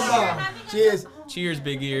 Cheers. Mama. Cheers. Cheers,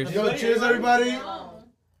 big ears. Yo, cheers, everybody.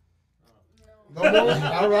 No more?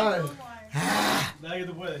 All right. Now you're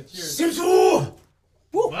the boy that cheers. Simsu.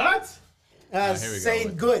 What? here we go.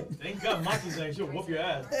 Saying good. Thank God Maki's saying she'll whoop your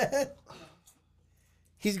ass.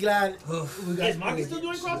 He's glad. We Is Maki still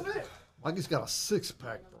doing CrossFit? Mikey's got a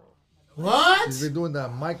 6-pack, bro. What? He's been doing that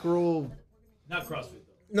micro, Not CrossFit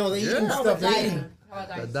though. No, they eating Yeah. stuff. They eating. Dieting. How about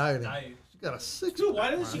that dieting? dieting. He's got a 6-pack. Dude,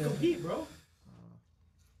 why doesn't she compete, bro?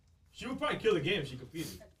 She would probably kill the game if she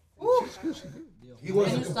competed. He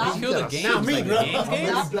wasn't Can you stop? Kill the games. Not me, like bro. the games, How many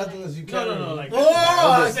games? platinums you No, carry? no, like.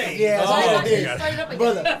 Oh, I'm saying. yeah. Oh, I okay, did. got it. Start it up again.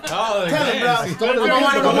 Brother. Oh, Tell him, games. bro.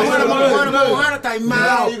 Started Time Yeah,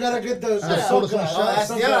 out. you gotta get the soda soda some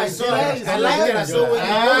shot. Yeah, I saw that. I like it. I saw it.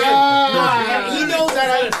 Ah. He knows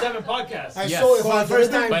that It's 7 podcasts. I Yes. saw it for the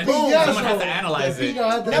first time. But Boom. Yeah, someone has to so- analyze it.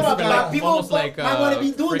 Never, but people almost like, might want to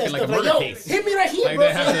be doing that freaking like a stuff. Like, murder yo, case. hit me right here, Like bro.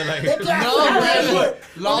 they have to, like- They clap No, right man. here.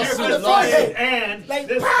 Lawsuit, On the lawsuit. forehead. And Like,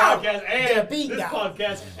 this pow! podcast, Yeah, and bingo. this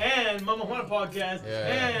podcast, and Mama Juana podcast, Yeah.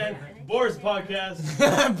 and Boris podcast.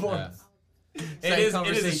 Yeah. It is a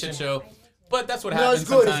conversation. shit show. But that's what No, happens it's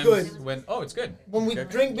good, it's sometimes good. when it's good. When we Okay.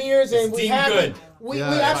 drink beers and It's we deemed happy, good. we Yeah,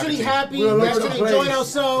 actually Socrates. happy, We're all we over the actually enjoying place.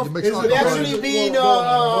 ourselves, You mix It's all a we the actually parties. being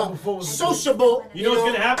Before we- sociable. You know what's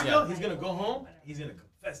gonna happen Yeah. though? He's gonna go home. He's gonna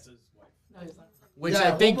confess to his wife. No, he's not. Which Yeah,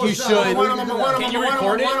 I think one you more shot. should. Can you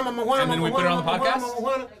record it? And then we put it on the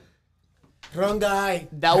podcast? Wrong guy.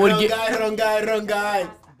 That would wrong get- guy, wrong guy, wrong guy.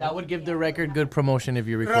 That would give the record good promotion if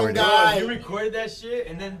you Wrong recorded it. guy. You recorded that shit,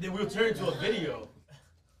 and then we'll turn it into a video.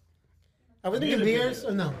 Are we drinking beers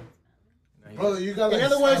or no? Brother, you got like In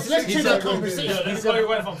other words, let's six change seconds. the conversation. Yo, let me call your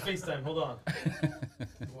wife on FaceTime. Hold on.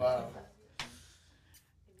 Wow.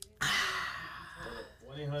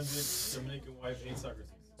 1-800 Dominican wife hates Socrates.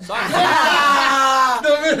 Yo,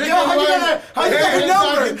 how you got a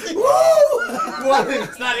number? Woo!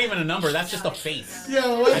 It's not even a number. That's just a face.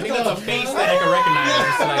 Yo, I think that's a face that I can recognize.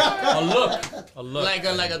 It's like a look. A look. Like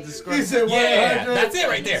a He description. said Yeah, 100. that's it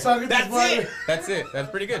right there. Socrates That's wife. it. That's it. That's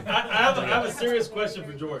pretty good. I have a serious question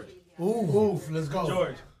for George. Oof, let's go.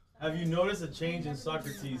 George, have you noticed a change in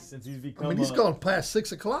Socrates since he's become? I mean, he's gone past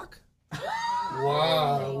 6 o'clock.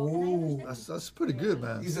 Wow. Ooh. That's pretty good,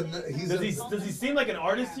 man. He's Does he seem like an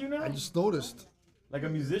artist to you now? I just noticed. Like a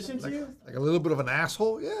musician to you? Like a little bit of an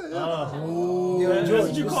asshole. Yeah, yeah. Yo, That's George,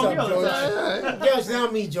 what you what's call me up, all the George? time. Yeah, yeah. Yo, it's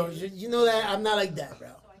not me, George. You know that I'm not like that, bro.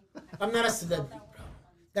 I'm not a celebrity, bro.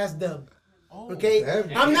 That's them. Okay,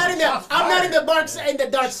 I'm not in the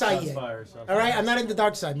dark side yet. Fire, All right, I'm not in the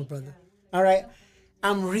dark side, my brother. All right,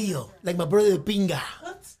 I'm real, like my brother the Pinga.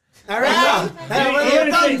 All right, He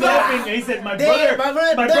didn't say their Pinga. He said my brother. My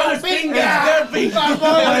brother's Pinga.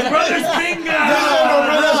 My brother's Pinga.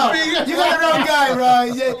 No, you got the wrong guy, bro.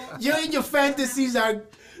 You and your fantasies are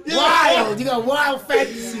wild. You got wild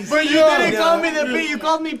fantasies. But you didn't call me the P. You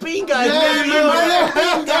called me Pinga. They're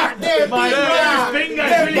Pinga. They're My Pinga. brother's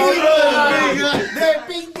Pinga is really good. They're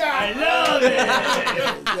Pinga. I love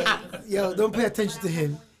it. Yo, don't pay attention to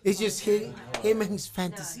him. It's just him and his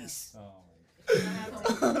fantasies.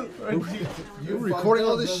 You recording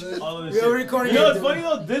all this shit? All of this We're shit. recording You know it, what's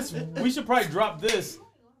funny though? We should probably drop this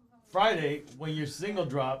Friday when your single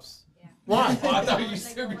drops. Why? Oh, I thought you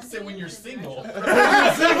said when you're single. Well,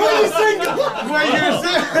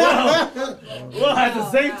 at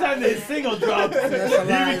the same time that his single drops. That's a lie,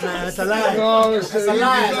 man. That's a lie. No, That's a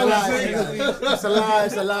lie. That's a lie.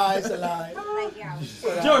 It's a lie. It's a lie.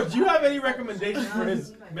 George, do you have any recommendations for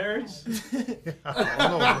his marriage? I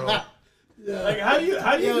don't know, Like, how do you do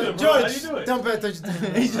Yo, it, bro? How do you George, do it? don't pay attention to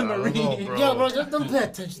him. bro. I don't know, bro. Yo, bro, don't pay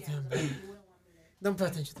attention to him, man. Don't pay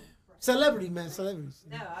attention to him. Celebrity, man, celebrities.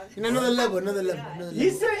 In another level.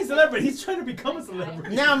 He's saying celebrity. He's trying to become a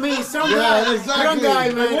celebrity. Now me, some guy, exactly. wrong guy,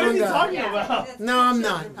 man, What is wrong he guy. talking about? No, I'm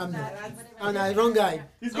not, wrong guy.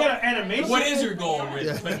 He's got an animation. What is your goal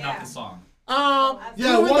with putting out the song? Yeah,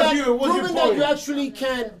 Proving what's that, your proving that point? you actually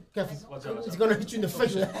can. Careful. It's gonna hit you in the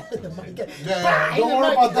face. The mic. Yeah, don't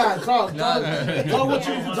worry about that. Talk what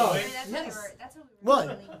you need to talk.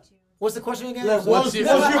 What? What's the question again? Like, what's your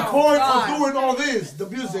point of doing all this? The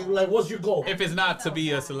music, like, what's your goal? If it's not to be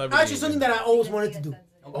a celebrity. Actually, something that I always wanted to do.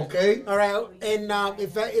 Okay. All right, and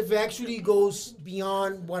if it actually goes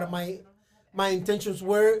beyond what my intentions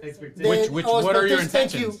were, then What are your expectations-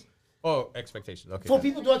 thank you. intentions? Oh, expectations. Okay. For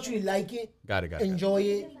people to actually like it, Got it. enjoy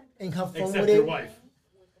it, and have fun Except with your it. wife.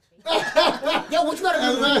 Yeah, what you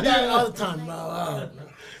gotta do with that all the time, bro?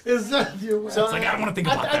 Is that your So It's like, I don't want to think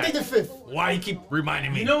about I that. think the fifth. Why you keep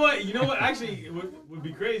reminding me? You know what? Actually, it would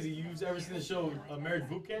be crazy. You've ever seen the show Marriage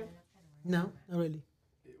Boot Camp? No, not really.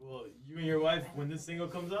 Well, you and your wife, when this single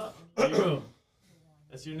comes out, there you go.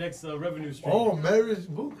 That's your next revenue stream. Oh, marriage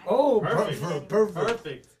book. Oh, Perfect.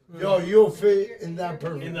 perfect. Yo, you'll fit in that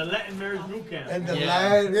perfect. In the Latin Marriage Boot Camp. And the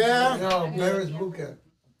line, Yeah. marriage book.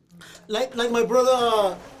 Like my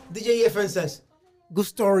brother DJ EFN says, good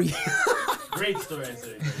story. Great story, I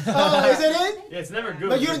say. Oh, is it it? Yeah, it's never good.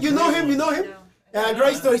 But you know him, Yeah,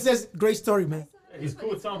 great story. He says, great story, man. He's cool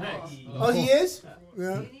with Tom Hanks. Oh, he is?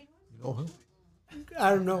 Yeah. You know him? I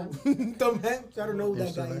don't know. Tom Hanks. I don't know who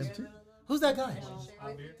that guy is. Who's that guy?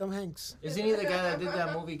 Tom Hanks. Isn't he the guy that did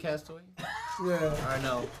that movie Castaway? Yeah. Or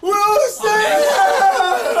no? Wilson!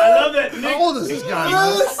 I love that. Nick, How old is this guy,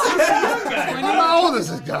 man? guy, How old is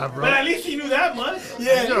this guy, but bro? at least he knew that much.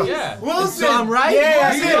 Yeah. Yeah. Wilson. So I'm right?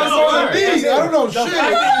 Yeah, He that's got it. I don't know The fact shit.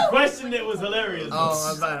 that you questioned it was hilarious.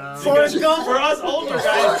 Oh, I'm bad. Forrest Gump. For us older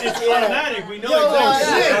guys, it's automatic. We know Yo,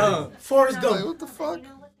 exactly. shit. Forrest Like, Gump. what the fuck?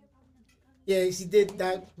 Yeah, he did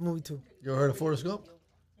that movie too. You ever heard of Forrest Gump?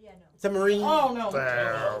 It's a Marine. Oh no.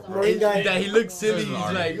 Marine guy. That he looks silly. He's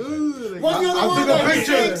like, ooh. What's the other one? took a that he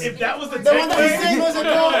picture. sings? If that was the The one that he tech sings was a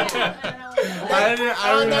girl. I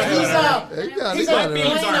That remember. he's He got like it.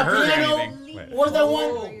 playing aren't a heard piano. anything. Wait. What's that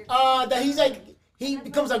one? That he's like he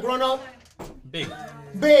becomes a grown up. Big.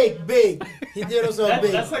 Big. He did also a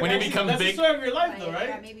big. That's like When he actually- becomes that's big. the story of your life, though,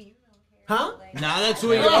 right? Huh? Nah, that's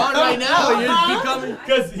what you're on right now. You're becoming.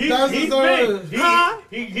 Because he's That's the big. story.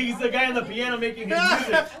 He's the guy on the piano making his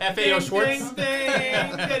music. FAO Schwartz. Ding,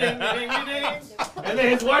 ding, ding, ding, ding, ding. And then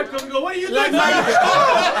his wife comes and goes, what are you Like doing?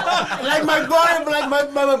 my brother, like my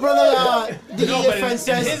brother, No, but DJ in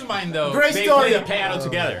says, his mind though, Great they story. play the piano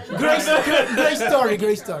together. great story.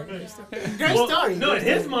 Well, Great no, in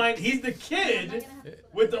his mind, he's the kid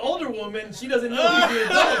with the older woman. She doesn't know he's the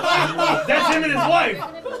adult. That's him and his wife.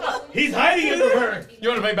 He's hiding it from her. You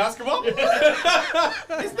want to play basketball? It's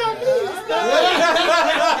not me. It's not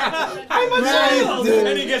I'm a child.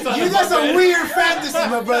 And he gets on You the got some bed. weird fantasies,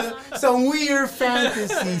 my brother. Some weird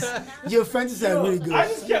fantasies. Your fantasies are really good. I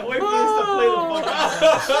just can't wait for this to play the fuck out.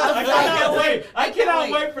 I cannot wait. I cannot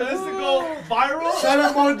wait for this to go viral.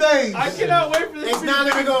 7 more days. I cannot wait for this It's to not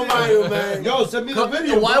gonna go viral, man. Yo, send me the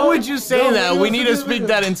video. Why bro. would you say Yo, that? yo, We send need me to the speak video.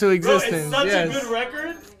 that into Bro, it's existence. such a Yes. good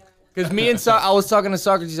record. Because me and I was talking to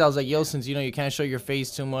Socrates. I was like, "Yo, since you can't show your face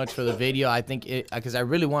too much for the video, I think because I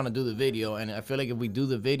really want to do the video, and I feel like if we do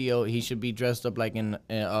the video, he should be dressed up like in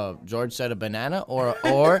George said a banana, or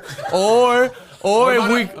What if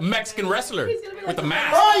about we a Mexican wrestler with a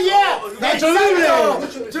mask. Oh yeah, Nacho Libre.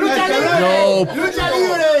 Lucha Libre. no Lucha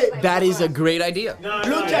Libre. That is a great idea. No,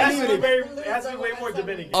 Lucha it has to be Libre. it has to be way more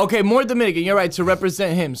Dominican. Okay, more Dominican. You're right, to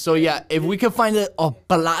represent him. So yeah, if we could find a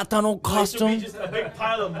plátano It should be costume, just a big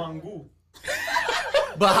pile of mango.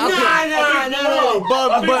 but how could?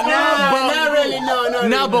 But not really. No.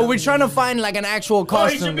 No, but we're trying to find like an actual Oh, he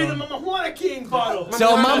costume. should be the though. Mama Juana King bottle.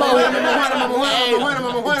 So Mama Mama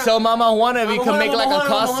Juana. So Mama Juana, if you Mama can make Juana, like a Mama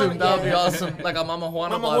Juana, costume, that would be yeah. awesome. Like a Mama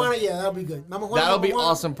Juana Mama bottle. Juana, yeah, that'll be good. Mama Juana. That'll be Mama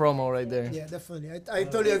Juana. awesome promo right there. Yeah, definitely. I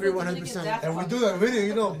totally agree 100%. And we do that video,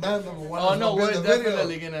 you know, man number one. Oh is no, gonna be we're in the video.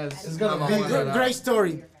 definitely gonna. It's gonna Mama be Juana. there. Great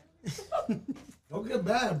story. Don't get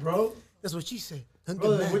mad, bro. That's what she said.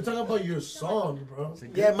 Brother, we're talking about your song, bro.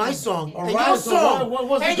 Yeah, my song. All And right, your so song.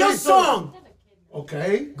 what's the And your great song? song.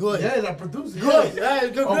 Okay. Good. Yeah, that produced it. Good. Yeah.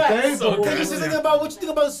 Congrats. Okay, so Can you say something about what you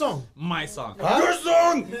think about the song? My song. Your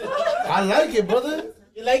song. I like it, brother.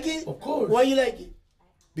 You like it? Of course. Why you like it?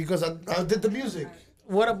 Because I did the music.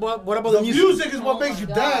 What about the The music? music is what makes you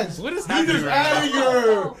dance. What is You happening just right add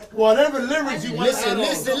your whatever lyrics you want. Listen.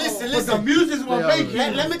 But the music is what makes you.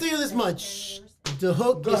 Let me tell you this much. The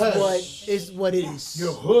hook Go ahead. is what it is.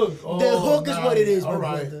 Your hook. Oh, The hook is what it is, All my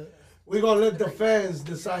right. brother. We're gonna let the fans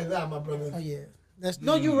decide that, my brother. Oh yeah.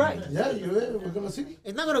 No, you're right. Yeah, you're right. We're gonna see.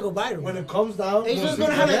 It's not gonna go viral. When it comes down, It's we'll just see.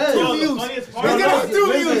 gonna have like Yeah. 2 Yo, the views. funniest It's part gonna is- have 2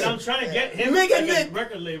 listen, views. I'm trying to get him Make like it a Nick.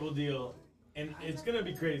 record label deal, and it's gonna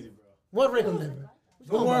be crazy, bro. What record label?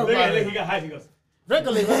 Don't worry Look about at it. He it. got hype. He goes.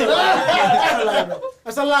 Record label. That's a lie, bro.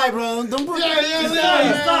 That's a lie, bro. Don't put Yeah. That's Look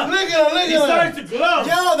at He him. started to glow. Yo,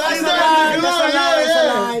 that's a He's lie. not That's a even lie. That's a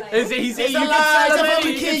lying, lie. He said It's you a can lie. sell It's a him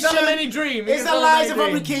any, you can sell him fabrication. any dream. You It's can a sell him lie. any It's a dream.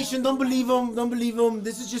 fabrication. Don't believe him. Don't believe him.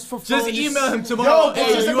 This is just for fun. Just email him Yo, tomorrow. this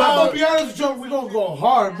Hey, is you about have to be honest with you, we're gonna go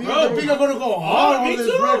hard. Me Bro, and the beat are gonna go hard me on this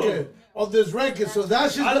too. record. On this record, so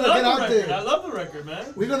that shit's I gonna love get the out record. I there. love the record, man.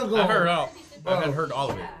 We're gonna go I've heard hard. all. I haven't heard all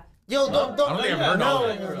of it. Yo, don't. I don't think I've heard all of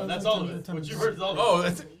it. That's all of it. What you heard is all of it. Oh,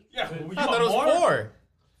 that's. Yeah. well, you I thought want it was more? 4.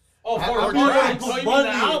 Oh, I- four I'm more gonna tracks. put Oh, you mean Bunny the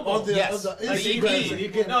album? on the Yes. on the Like the Instagram EP. so you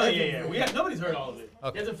can No, yeah. everything. Nobody's heard all of it.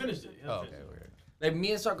 Okay. He hasn't finished it. He Oh, hasn't okay. finished it. Like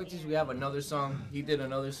me and Socrates, we have another song. He did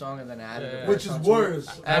another song and then I added a Which verse is onto it. worse.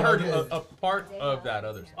 I heard a part of that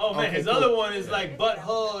other song. Oh man, Okay, his cool. other one is like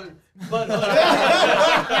butthole.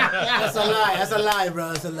 That's a lie. That's a lie,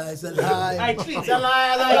 bro. That's a lie. It's a lie. I cheated. It's a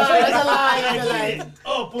lie. That's a lie. That's a lie. That's a lie.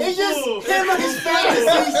 Oh, poo It's just him and his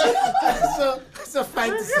fantasies. It's a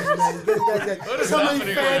fantasy, man. What is So many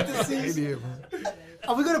happening right now? fantasies.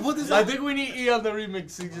 Are we gonna put this I up? think we need E on the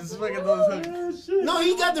remix. He just fucking those hooks. No,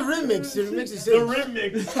 he got the remix. The remix is The it.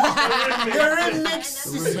 remix. The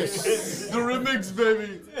remix. The remix,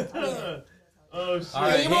 baby. Oh shit. All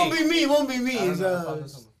right. It won't be me. It won't be me. It's,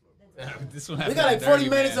 This one we got like 40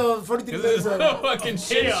 minutes or 43 This minutes is of. a fucking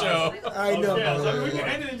shit Chaos. show. I know. Yeah, so we can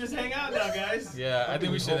end it and just hang out now, guys. Yeah, I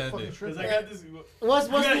think we should end it. Cause I got this. What's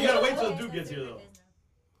You gotta the? wait till Duke gets here though.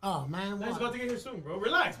 Oh man, He's what? about to get here soon, bro.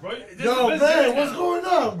 Relax, bro. This Yo, is business man, what's now. going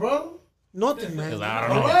on, bro? Nothing, man. I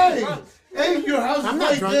don't All know. right. Hey, your house I'm is not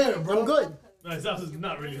right drunk. there, bro. I'm good. No, his house is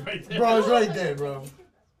not really right there. Bro, it's right there, bro.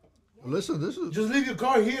 Listen, this is. Just leave your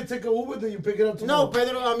car here, take an Uber, then you pick it up No, tomorrow.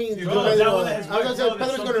 Pedro. I mean, You Pedro. know, that one that has I was gonna say white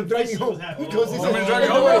Pedro's clothes, gonna drive me home something because he's Somebody a- drive you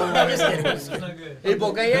home? I'm just kidding. It's not good. ¿Y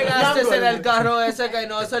por qué llegaste en el carro ese que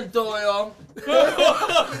no es el tuyo?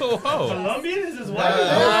 Whoa. Colombian is his wife. What are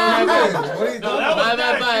you No, talking that was My not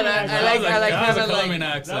bad, a bad. Cuban I like That was having a Colombian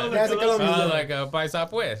like. accent. That's a Colombian. Sounded like a paisa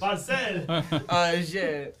pues. Parcel. Oh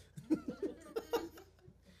shit.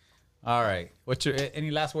 All right. What's your any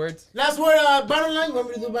last words? Last word. Bottom line. You want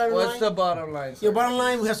me to do bottom line? What's the bottom line? Your bottom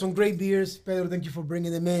line. We have some great beers. Pedro, thank you for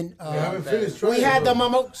bringing them in. We haven't finished trying. We had the bro.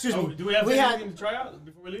 mama. Excuse Oh, me. do we have had. anything to try out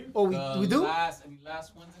before we leave? Oh, we do. Any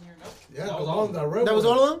last ones in here? No. Yeah, That was the all. one that red That was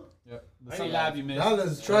one. all of them. Yeah. The collab you missed. Now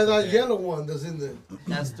let's try that yellow one that's in there.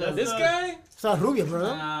 That's the. This guy? It's not Rubia, bro.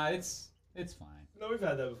 Nah, it's fine. No, we've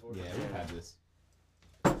had that before. Yeah, we've had this.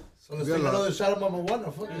 So let's Good take luck. another shot of Mama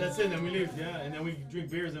Juana. Fuck And it. that's it. Then we leave. Yeah, and then we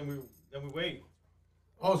drink beers and we wait.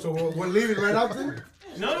 Oh, so we're leaving right after?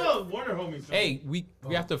 No, Warner homies. Hey, we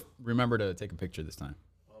have to remember to take a picture this time.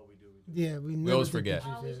 Oh, we do. Yeah, we never always take forget.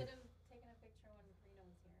 pictures, We yeah. should have taken a picture when Reno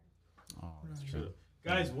was here. Oh, that's true.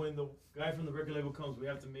 Guys, when the guy from the record label comes, we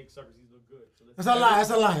have to make Socrates look good. So let's That's a lie. That's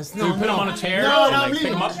a lie. Do we put him on a chair? No, and, no, like, I'm pick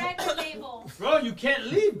leaving. him up? What record label? Bro, you can't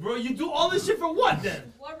leave, bro. You do all this shit for what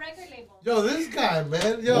then? What record label? Yo, this guy,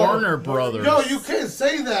 man. Yo, Warner Brothers. Yo, you can't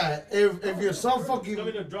say that if your son fucking.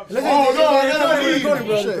 Coming to drop Listen, Oh, no, I gotta recording, leave. recording,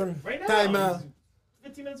 bro, Shit. recording. right now. Time out.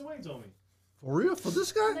 15 minutes away, he told me. For real? For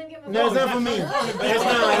this guy? Then give him No, a it's not for me. It's not. It's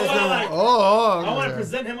not. Oh, I want to okay.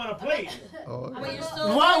 present him on a plate. Oh, But you're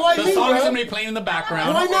still. Why The me, song is bro? gonna be playing in the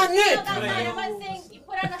background. Why not No, Nick? that's fine. I'm gonna sing. You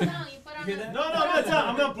put on a song. You put on a No,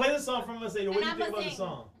 I'm gonna play the song from us. Say, what do And you I'm think gonna about the sing.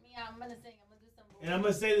 song? Yeah, I'm gonna sing. I'm gonna do some And I'm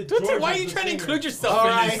gonna say that Tootsie, George why are is you the trying to singer. include yourself All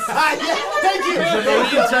in right. this? Thank you.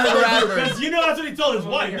 Because you know that's what he told his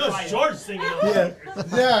wife. No, it's George singing.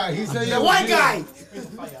 Yeah, he said. The white guy.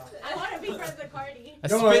 I want to be friends with Cardi. A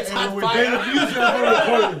Don't worry, spits and hot when we're done fire. with music, I'm gonna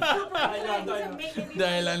record it.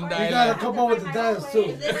 Dylan, You gotta come up with the dance too. You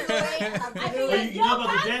know about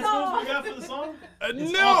the dance moves we got for the song?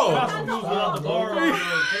 No. Gospel moves without the bar.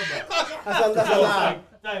 That's a lie.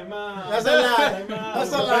 That's a lie.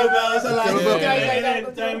 That's a lie, bro. That's a lie. This guy-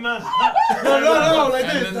 No, like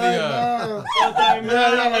And this. then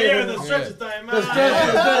The stretch is time out.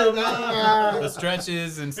 The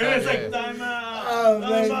stretches and And stuff. it's like yeah. time out.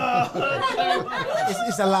 man.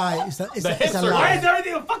 It's a lie. It's The hips a are Why lie. is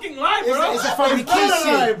everything a fucking lie, bro? It's a It's not a lie,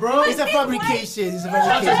 fabrication, bro. It's a fabrication. It's a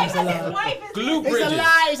fabrication. It's a lie. Glue It's a bridges.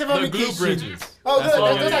 lie. It's a The glue fabrication. bridges. Oh, That's good. all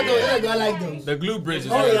Those it are is. good. Those are good. I like those. The glue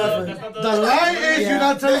bridges. Oh, are yeah. good. The lie is Yeah. you're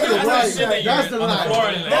not telling the That's the right. shit that That's you're the on the floor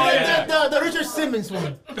lie. and like, The Richard Simmons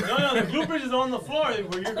one. No, the blue bridge is on the floor where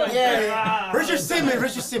you're going. Yeah. Richard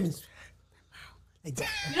Simmons. Like that.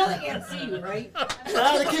 You know they can't see you, right? They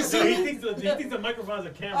can't So see he me. thinks the microphone's a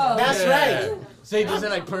camera. Oh. That's right. So he does it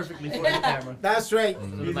like perfectly for the camera. That's right.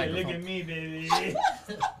 He's like, look at me, baby.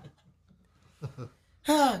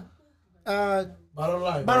 Bottom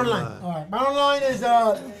line. Bottom line. All right. Bottom line is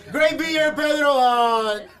great beer,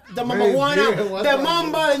 Pedro. The Mama Great Juana, beer, what's the up?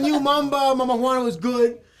 Mamba, the new Mamba, Mama Juana was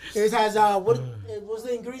good. It has what's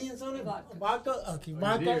the ingredients on it? Vodka. Okay,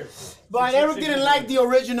 vodka. dear. But Eric didn't like the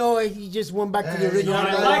original. And he just went back to the Hey, original. I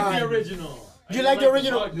don't know like why. the original. You like the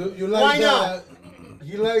original? You like Why the, not?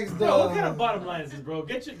 He likes the. Bro, what kind of bottom line is this, bro?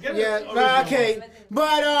 Get Yeah. the original. Okay.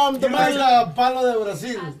 But the You like bottom. the Palo de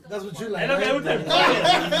Brasil. That's what you like. And okay, with Right?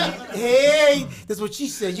 that Hey, that's what she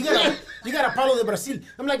said. You got a Palo de Brasil.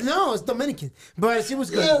 I'm like, no, it's Dominican. But she was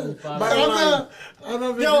good. Yeah. Bottom line. I'm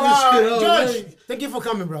not making Yo, this shit up. George, Like, thank you for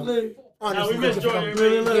coming, bro. like, Honestly, we miss thank you for George.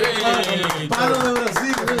 coming. Hey. Palo de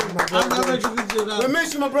Brasil. like, I'm not making this shit We up.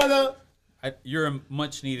 miss you, my brother. You're a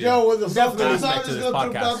much needed. Yo, when the sun Definitely. comes out, Back to just this gonna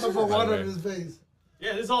podcast, drop the by the water way. in his face.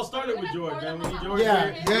 Yeah, this all started with George, man. We need George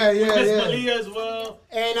Yeah. here. Yeah, Miss yeah. Malia as well.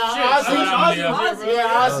 And Shit, Ozzy.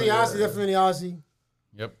 Ozzy. Yeah, Ozzy, definitely Ozzy.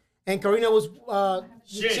 Yep. And Karina was,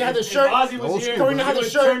 Shit, she had the if shirt. Ozzy was here, Karina had he the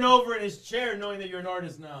would shirt. turn over in his chair knowing that you're an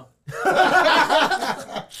artist now.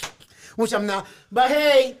 Which I'm not. But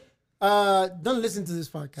hey, don't listen to this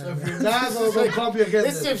podcast. So if you're not, don't call me again.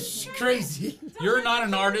 This is crazy. You're not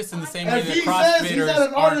an artist in the same way If that he says he's CrossFitters not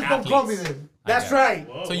an are artist, don't call me athletes. then. That's guess. right.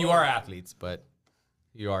 Whoa, So you are athletes, but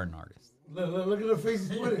you are an artist. Look at the face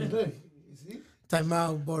he's putting. Look. You see? Time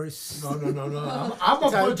out, Boris. No. I'm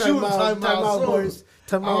gonna put you in Time time out. Boris.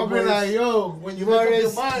 Time I'm out, gonna be like, Boris. yo, when you make up Boris,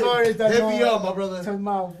 your mind, Boris, hit time me out. up, my brother. Time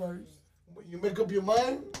out, Boris. When you make up your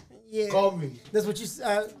mind, Yeah. call me. That's what you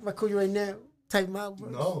I call you right now. Time out,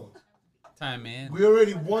 Boris. No. Time, man. We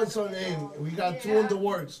already won some in. We got 2 in the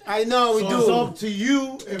works. I know we So do. it's up to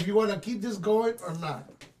you if you want to keep this going or not.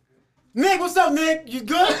 Nick, what's up, Nick? You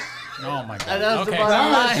good? Oh my god. that's the Okay.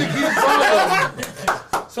 bottom Nah, she keeps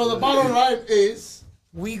going. So the bottom line is,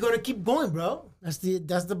 We gonna keep going, bro. That's the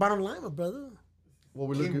bottom line, my brother. What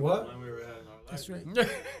we keep looking? what? When we were having our life. That's right.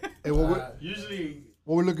 Hey, Usually,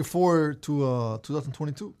 what we looking forward to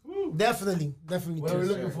 2022? Definitely. What are we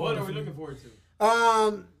looking for? what are we looking forward to?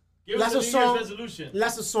 Give Lots us of a New Year's songs. resolution.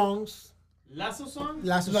 Lots of songs. Lasso song?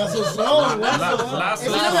 Lots of Lasso songs. song. Lasso. It's not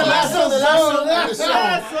the lasso, the song. Lasso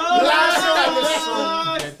and the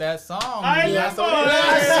song. Get that song. Island Lasso. boy.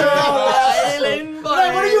 Island boy. Hey,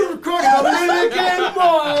 what are you recording? Dominican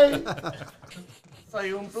boy. Soy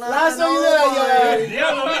un Lasso, you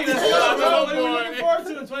Diablo, mira, what are we looking forward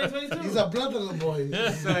to in 2022? He's a plátano boy.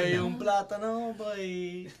 Soy un plátano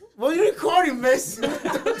boy. What are you recording, miss?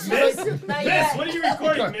 Miss, what are you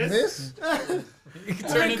recording, miss? This? You can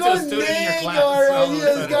turn into a student in your class. all of a This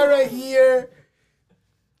sudden. guy right here.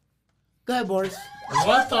 Go ahead, Boris.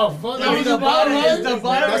 What the fuck? That was the bottom It's line? the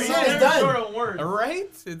That's it, it's done. short on words. Right?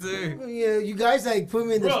 It's a. Yeah, you guys like put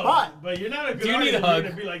me in the Bro, spot. but you're not a good Do you artist need a if you're hug?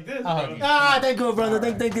 gonna be like this, I'll bro. hug you. Ah, thank you, my brother.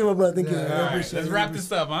 Thank you, my brother. Thank you. I Yeah, All right, appreciate let's it. wrap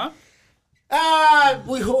this up, huh?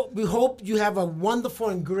 We hope you have a wonderful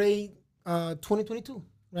and great 2022,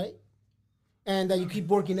 right? And that you keep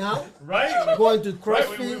working out, Right? going to Right,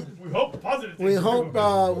 CrossFit. we hope positive things. We will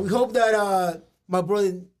be. hope that my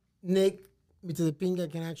brother Nick Mr. The Pinga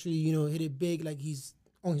can actually hit it big like he's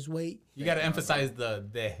on his way. You got to emphasize the.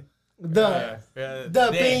 The The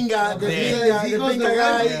Pinga, the He goes Pinga the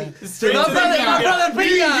guy. right- Straight My to the brother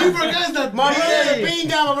You Pinga. forgot that. My brother Hey. the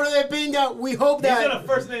Pinga, my brother the Pinga. We hope He's got that a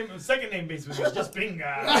first name, second name basis. Just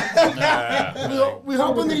Pinga. we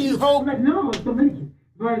hope under you hope. No, it's Dominican.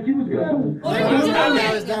 Right, he was good.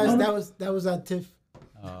 That was Tiff.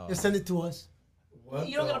 Oh. Just send it to us.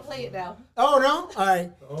 You don't gotta play it now. Oh no! All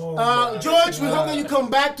right. George, we hope that you come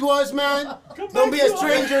back to us, man. Don't be a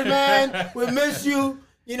stranger, man. We miss you.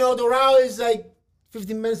 You know, Doral is like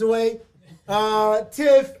 15 minutes away.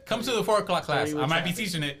 Tiff. Come to the 4 o'clock class. I might be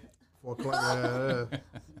teaching it. 4 o'clock.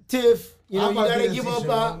 Tiff, you know, I'm you about to gotta be a give up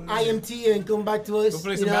teacher. IMT and come back to us. Go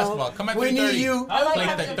play you some know? basketball. Come at We 3:30. need you. I like Play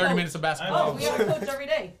having like a 30 coach. minutes of Oh, basketball. we have a coach every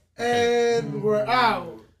day. And we're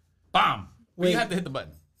out. Bomb. Wait. You have to hit the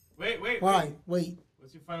button. Wait. Why? Wait.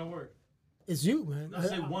 What's your final word? It's you, man. No,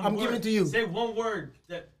 say one I'm word. giving it to you. Say one word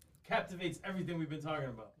that captivates everything we've been talking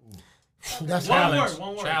about. That's One right. word.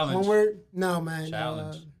 One word. Challenge. One word? No, man.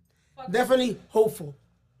 Challenge. Definitely hopeful.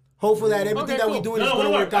 Hopeful that everything that we're doing is No, going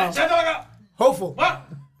to one work word. out. Shut the fuck up. Hopeful. What?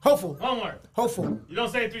 Hopeful. One word. Hopeful. You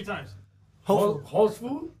don't say it 3 times. Hopeful. Whole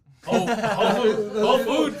food? Whole Foods, everybody. Whole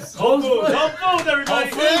Foods.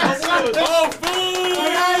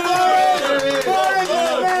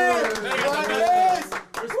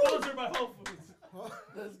 We're sponsored by Whole Foods.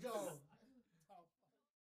 Let's go.